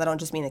general because I don't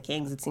just mean the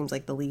Kings, it seems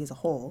like the league as a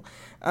whole,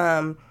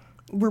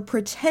 were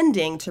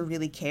pretending to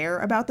really care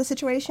about the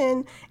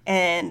situation,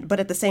 but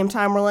at the same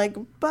time we're like,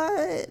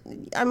 but,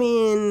 I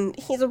mean,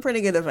 he's a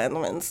pretty good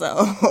defenseman,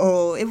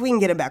 so if we can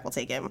get him back, we'll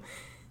take him.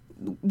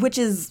 Which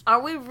is...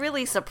 Are we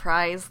really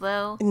surprised,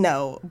 though?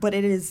 No, but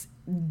it is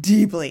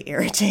deeply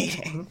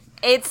irritating.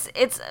 It's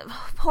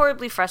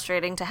horribly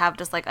frustrating to have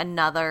just, like,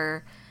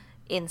 another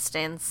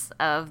instance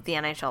of the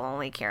NHL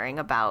only caring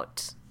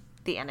about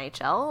the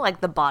NHL,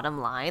 like the bottom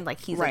line,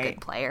 like he's a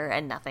good player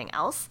and nothing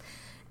else,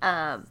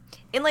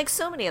 in like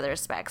so many other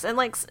respects, and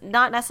like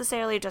not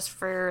necessarily just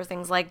for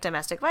things like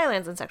domestic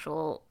violence and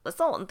sexual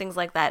assault and things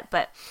like that,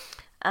 but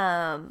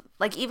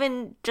like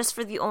even just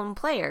for the own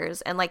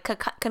players and like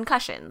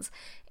concussions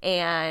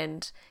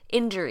and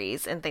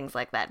injuries and things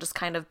like that, just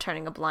kind of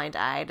turning a blind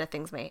eye to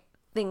things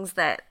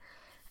that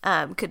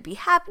could be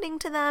happening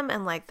to them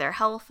and like their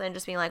health, and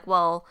just being like,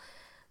 well,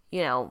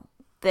 you know,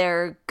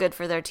 they're good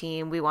for their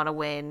team. We want to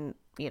win.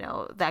 You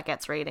know, that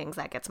gets ratings,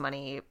 that gets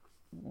money.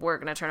 We're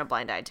going to turn a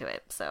blind eye to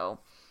it. So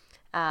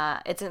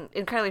it's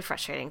incredibly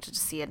frustrating to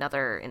just see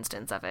another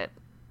instance of it.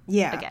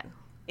 Yeah. Again.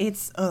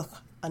 It's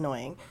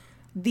annoying.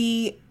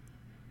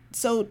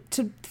 So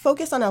to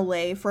focus on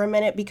LA for a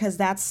minute, because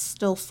that's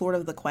still sort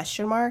of the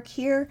question mark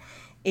here,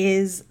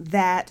 is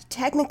that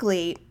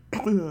technically,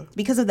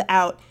 because of the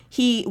out,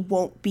 he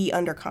won't be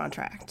under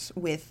contract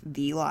with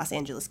the Los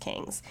Angeles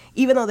Kings.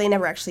 Even though they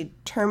never actually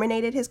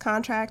terminated his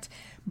contract,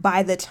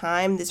 by the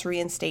time this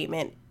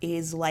reinstatement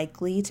is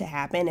likely to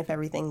happen, if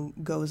everything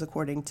goes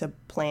according to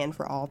plan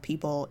for all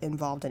people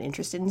involved and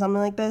interested in something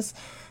like this,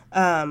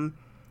 at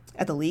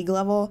the league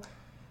level,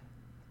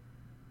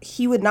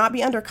 he would not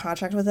be under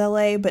contract with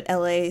LA, but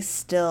LA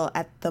still,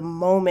 at the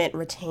moment,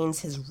 retains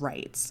his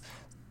rights.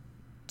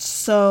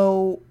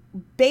 So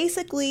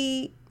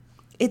basically,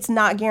 it's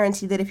not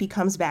guaranteed that if he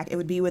comes back, it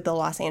would be with the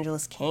Los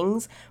Angeles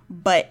Kings,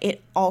 but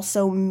it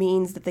also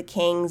means that the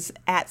Kings,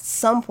 at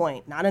some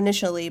point, not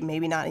initially,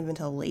 maybe not even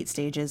until late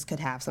stages, could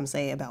have some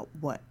say about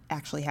what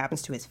actually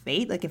happens to his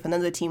fate. Like, if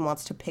another team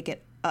wants to pick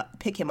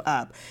him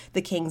up,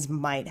 the Kings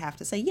might have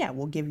to say, yeah,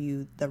 we'll give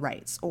you the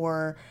rights,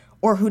 or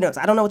who knows?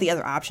 I don't know what the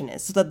other option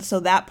is. So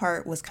that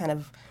part was kind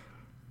of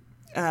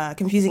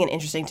confusing and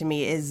interesting to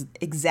me, is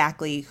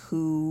exactly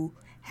who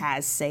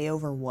has say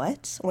over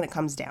what when it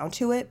comes down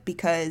to it,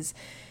 because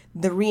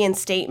the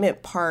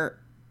reinstatement part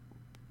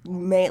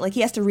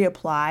he has to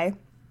reapply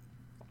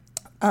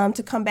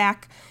to come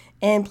back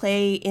and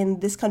play in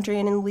this country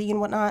and in the league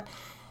and whatnot.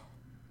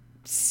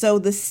 So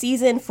the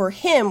season for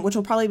him, which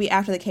will probably be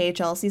after the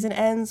KHL season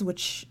ends,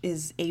 which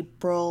is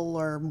April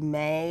or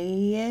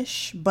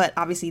May-ish, but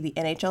obviously the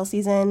NHL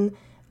season,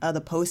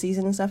 the postseason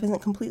and stuff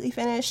isn't completely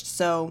finished.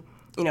 So,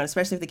 you know,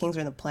 especially if the Kings are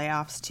in the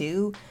playoffs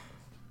too,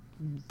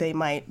 they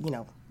might, you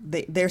know,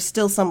 there's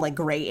still some like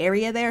gray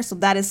area there. So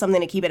that is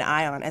something to keep an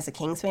eye on as a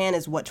Kings fan,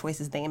 is what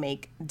choices they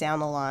make down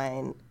the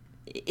line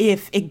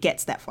if it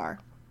gets that far,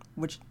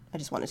 which I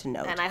just wanted to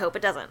note. And I hope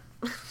it doesn't.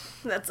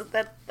 That's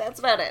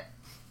about it.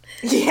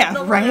 Yeah,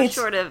 the right?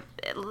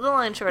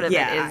 Long and short of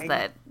it is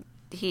that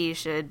he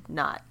should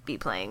not be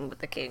playing with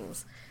the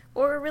Kings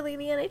or really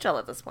the NHL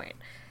at this point.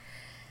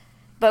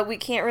 But we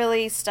can't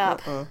really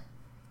stop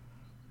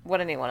what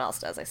anyone else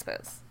does, I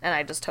suppose. And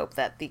I just hope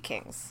that the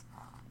Kings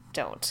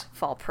don't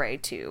fall prey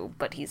to,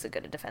 but he's a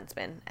good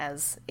defenseman,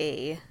 as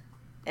an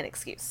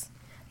excuse.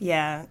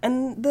 Yeah,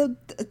 and the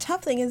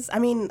tough thing is, I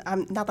mean,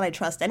 not that I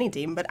trust any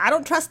team, but I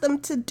don't trust them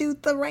to do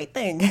the right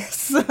thing.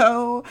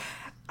 So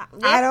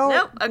I don't...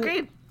 No,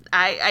 agreed.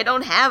 I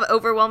don't have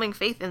overwhelming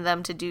faith in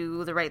them to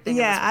do the right thing.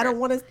 Yeah, I don't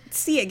want to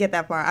see it get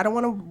that far. I don't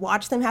want to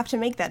watch them have to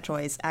make that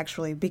choice,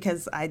 actually,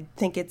 because I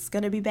think it's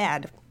going to be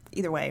bad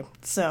either way.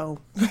 So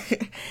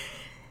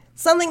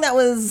something that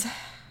was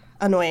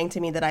annoying to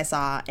me that I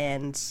saw,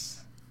 and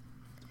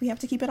we have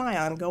to keep an eye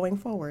on going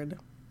forward.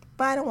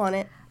 But I don't want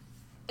it.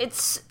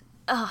 It's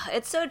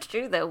so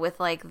true, though, with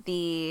like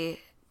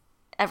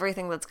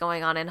everything that's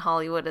going on in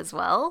Hollywood as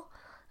well.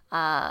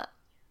 And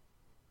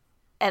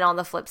on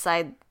the flip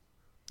side,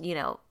 you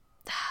know,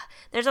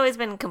 there's always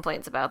been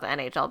complaints about the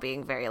NHL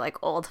being very like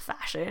old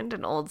fashioned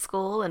and old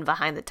school and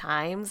behind the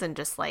times and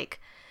just like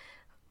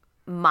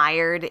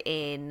mired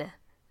in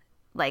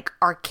like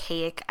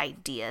archaic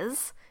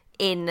ideas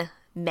in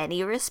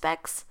many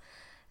respects.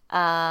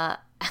 And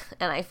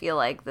I feel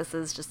like this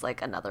is just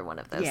like another one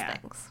of those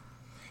things.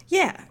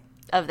 Yeah.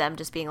 Of them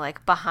just being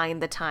like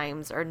behind the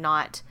times or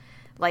not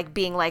like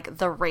being like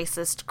the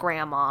racist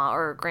grandma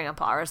or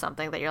grandpa or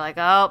something that you're like,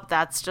 oh,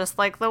 that's just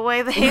like the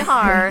way they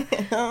are.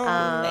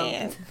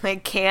 Man. They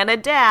can't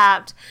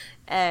adapt.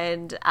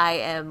 And I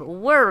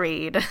am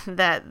worried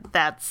that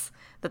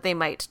they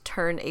might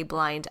turn a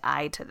blind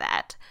eye to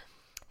that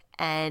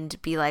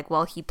and be like,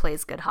 well, he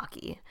plays good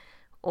hockey.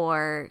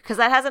 Or because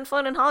that hasn't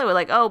flown in Hollywood,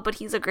 like, oh, but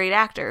he's a great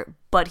actor,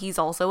 but he's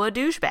also a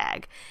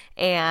douchebag.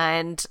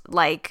 And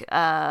like,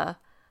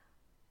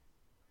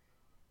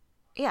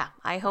 yeah,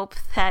 I hope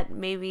that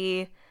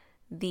maybe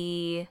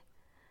the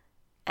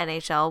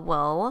NHL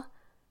will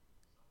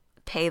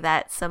pay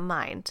that some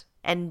mind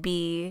and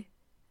be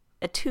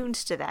attuned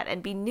to that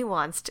and be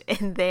nuanced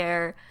in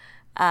their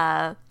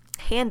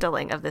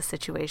handling of this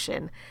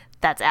situation.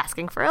 That's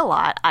asking for a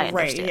lot. I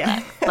understand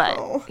that,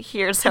 but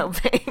here's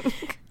hoping.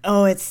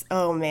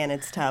 Oh man,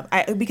 it's tough.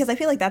 Because I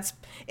feel like that's,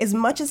 as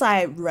much as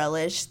I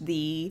relish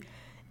the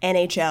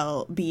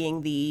NHL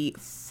being the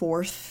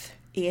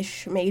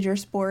fourth-ish major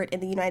sport in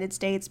the United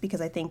States,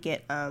 because I think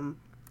it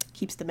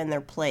keeps them in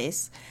their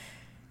place.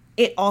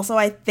 It also,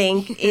 I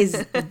think,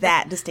 is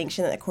that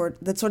distinction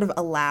that sort of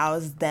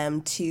allows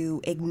them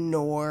to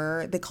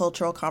ignore the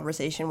cultural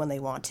conversation when they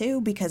want to,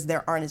 because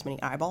there aren't as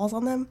many eyeballs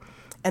on them,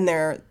 and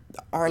there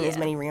aren't as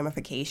many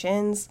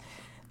ramifications,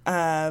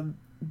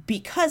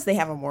 because they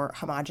have a more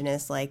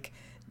homogenous, like,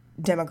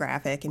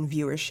 demographic and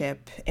viewership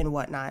and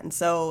whatnot. And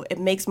so it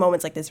makes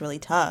moments like this really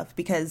tough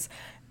because,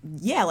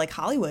 yeah, like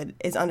Hollywood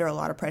is under a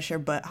lot of pressure,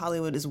 but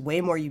Hollywood is way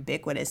more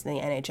ubiquitous than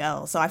the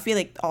NHL. So I feel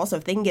like also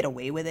if they can get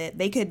away with it,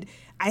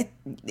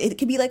 it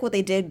could be like what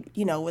they did,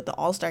 you know, with the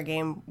All-Star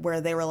game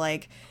where they were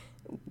like,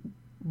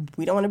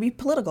 we don't want to be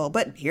political,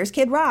 but here's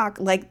Kid Rock.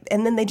 Like,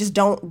 and then they just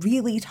don't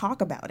really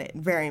talk about it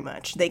very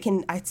much.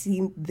 I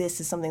see this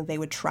as something they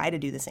would try to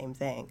do the same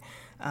thing.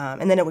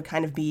 And then it would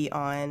kind of be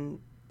on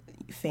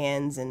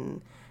fans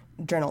and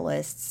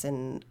journalists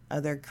and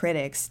other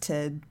critics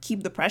to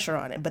keep the pressure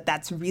on it. But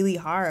that's really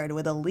hard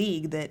with a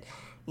league that,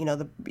 you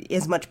know,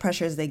 as much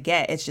pressure as they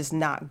get, it's just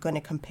not going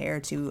to compare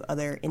to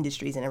other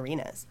industries and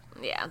arenas.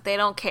 Yeah, they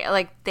don't care.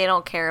 Like, they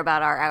don't care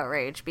about our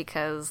outrage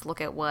because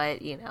look at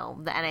what, you know,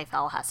 the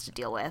NFL has to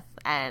deal with.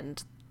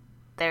 And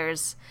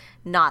there's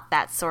not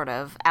that sort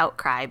of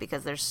outcry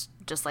because there's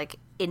just like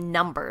in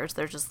numbers,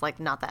 there's just like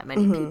not that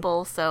many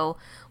people. So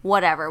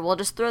whatever, we'll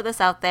just throw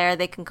this out there.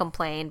 They can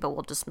complain, but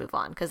we'll just move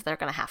on because they're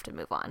going to have to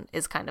move on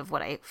is kind of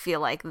what I feel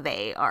like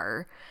they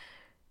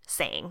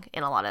saying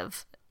in a lot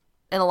of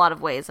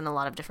ways in a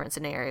lot of different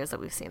scenarios that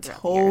we've seen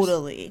throughout the years.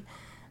 Totally.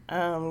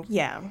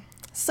 Yeah.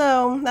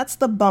 So that's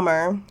the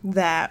bummer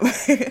that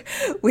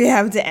we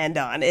have to end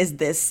on, is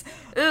this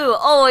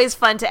always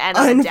fun to end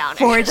on a downer.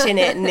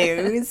 Unfortunate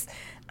news.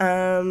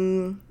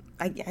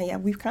 Yeah,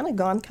 we've kind of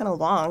gone kind of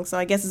long. So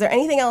I guess, is there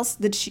anything else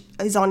that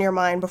is on your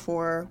mind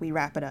before we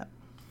wrap it up?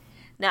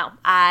 No,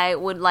 I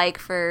would like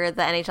for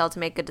the NHL to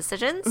make good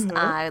decisions.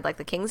 I would like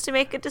the Kings to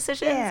make good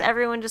decisions. Yeah.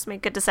 Everyone just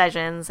make good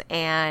decisions.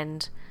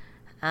 And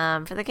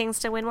for the Kings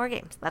to win more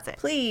games. That's it.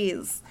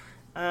 Please.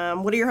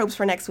 What are your hopes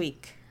for next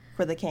week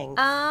for the Kings?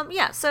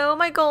 Yeah, so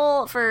my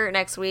goal for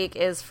next week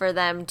is for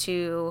them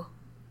to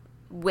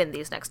win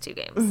these next two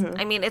games.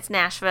 I mean, it's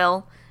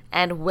Nashville,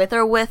 and with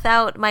or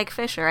without Mike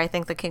Fisher, I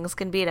think the Kings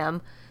can beat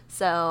him.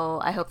 So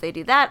I hope they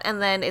do that,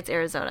 and then it's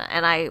Arizona.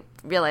 And I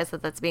realize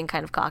that that's being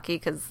kind of cocky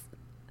because,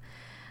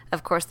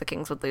 of course, the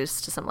Kings would lose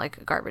to some,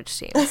 like, garbage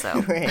team.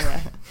 So,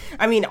 yeah.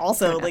 I mean,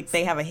 also, like,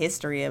 they have a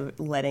history of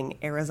letting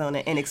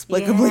Arizona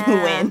inexplicably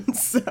win,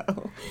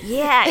 so.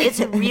 Yeah,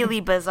 it's really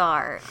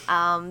bizarre.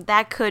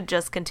 That could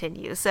just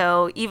continue.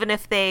 So even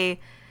if they...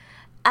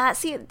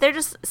 they're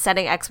just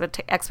setting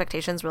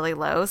expectations really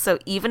low. So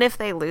even if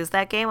they lose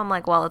that game, I'm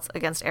like, well, it's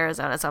against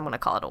Arizona, so I'm going to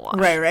call it a wash.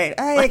 Right.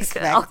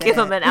 I'll give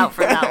them an out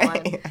for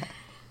that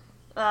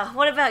one.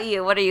 What about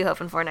you? What are you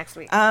hoping for next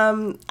week?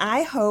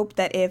 I hope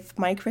that if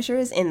Mike Fisher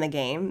is in the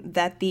game,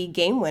 that the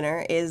game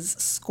winner is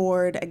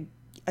scored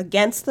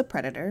against the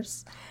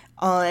Predators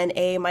on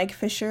a Mike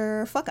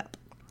Fisher fuck-up.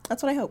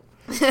 That's what I hope.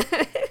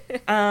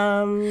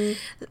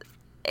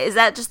 Is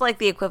that just like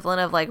the equivalent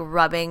of like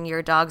rubbing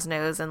your dog's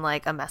nose in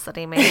like a mess that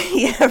he made?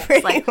 Yeah,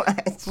 pretty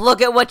much. Look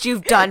at what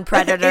you've done,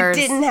 Predators. It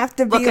didn't have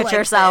to be Look at like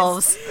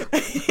yourselves.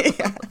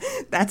 Yeah,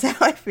 that's how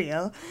I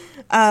feel.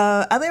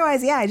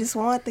 Otherwise, yeah, I just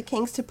want the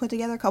Kings to put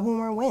together a couple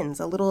more wins.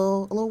 A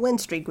little win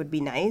streak would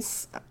be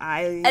nice.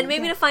 And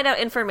maybe to find out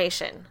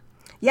information.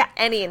 Yeah.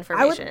 Any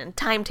information.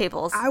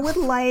 Timetables. I would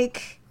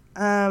like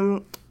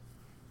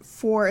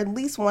for at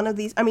least one of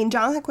these. I mean,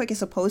 Jonathan Quick is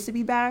supposed to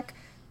be back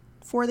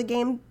for the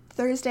game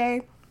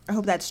Thursday. I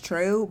hope that's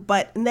true.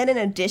 And then in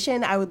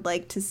addition, I would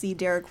like to see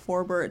Derek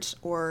Forbort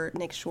or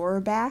Nick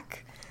Shore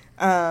back.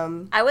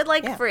 I would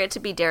like for it to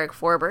be Derek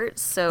Forbert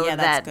so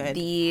that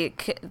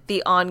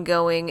the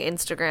ongoing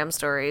Instagram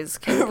stories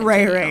can continue.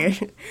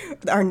 right.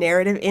 Our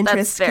narrative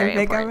interests can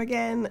pick important. up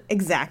again.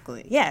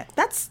 Exactly. Yeah,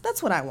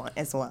 that's what I want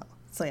as well.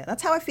 So yeah,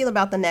 that's how I feel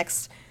about the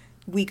next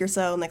week or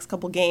so, next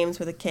couple games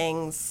for the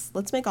Kings.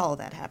 Let's make all of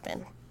that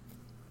happen.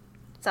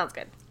 Sounds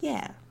good.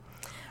 Yeah.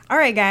 All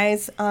right,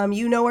 guys.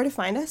 You know where to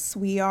find us.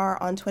 We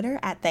are on Twitter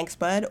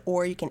 @ThanksBud,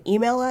 or you can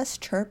email us,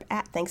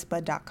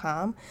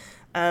 chirp@thanksbud.com.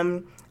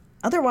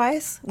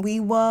 Otherwise, we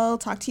will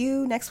talk to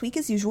you next week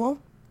as usual.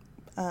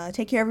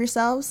 Take care of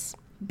yourselves.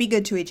 Be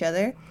good to each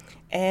other.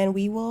 And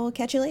we will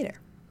catch you later.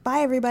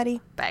 Bye,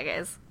 everybody. Bye,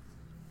 guys.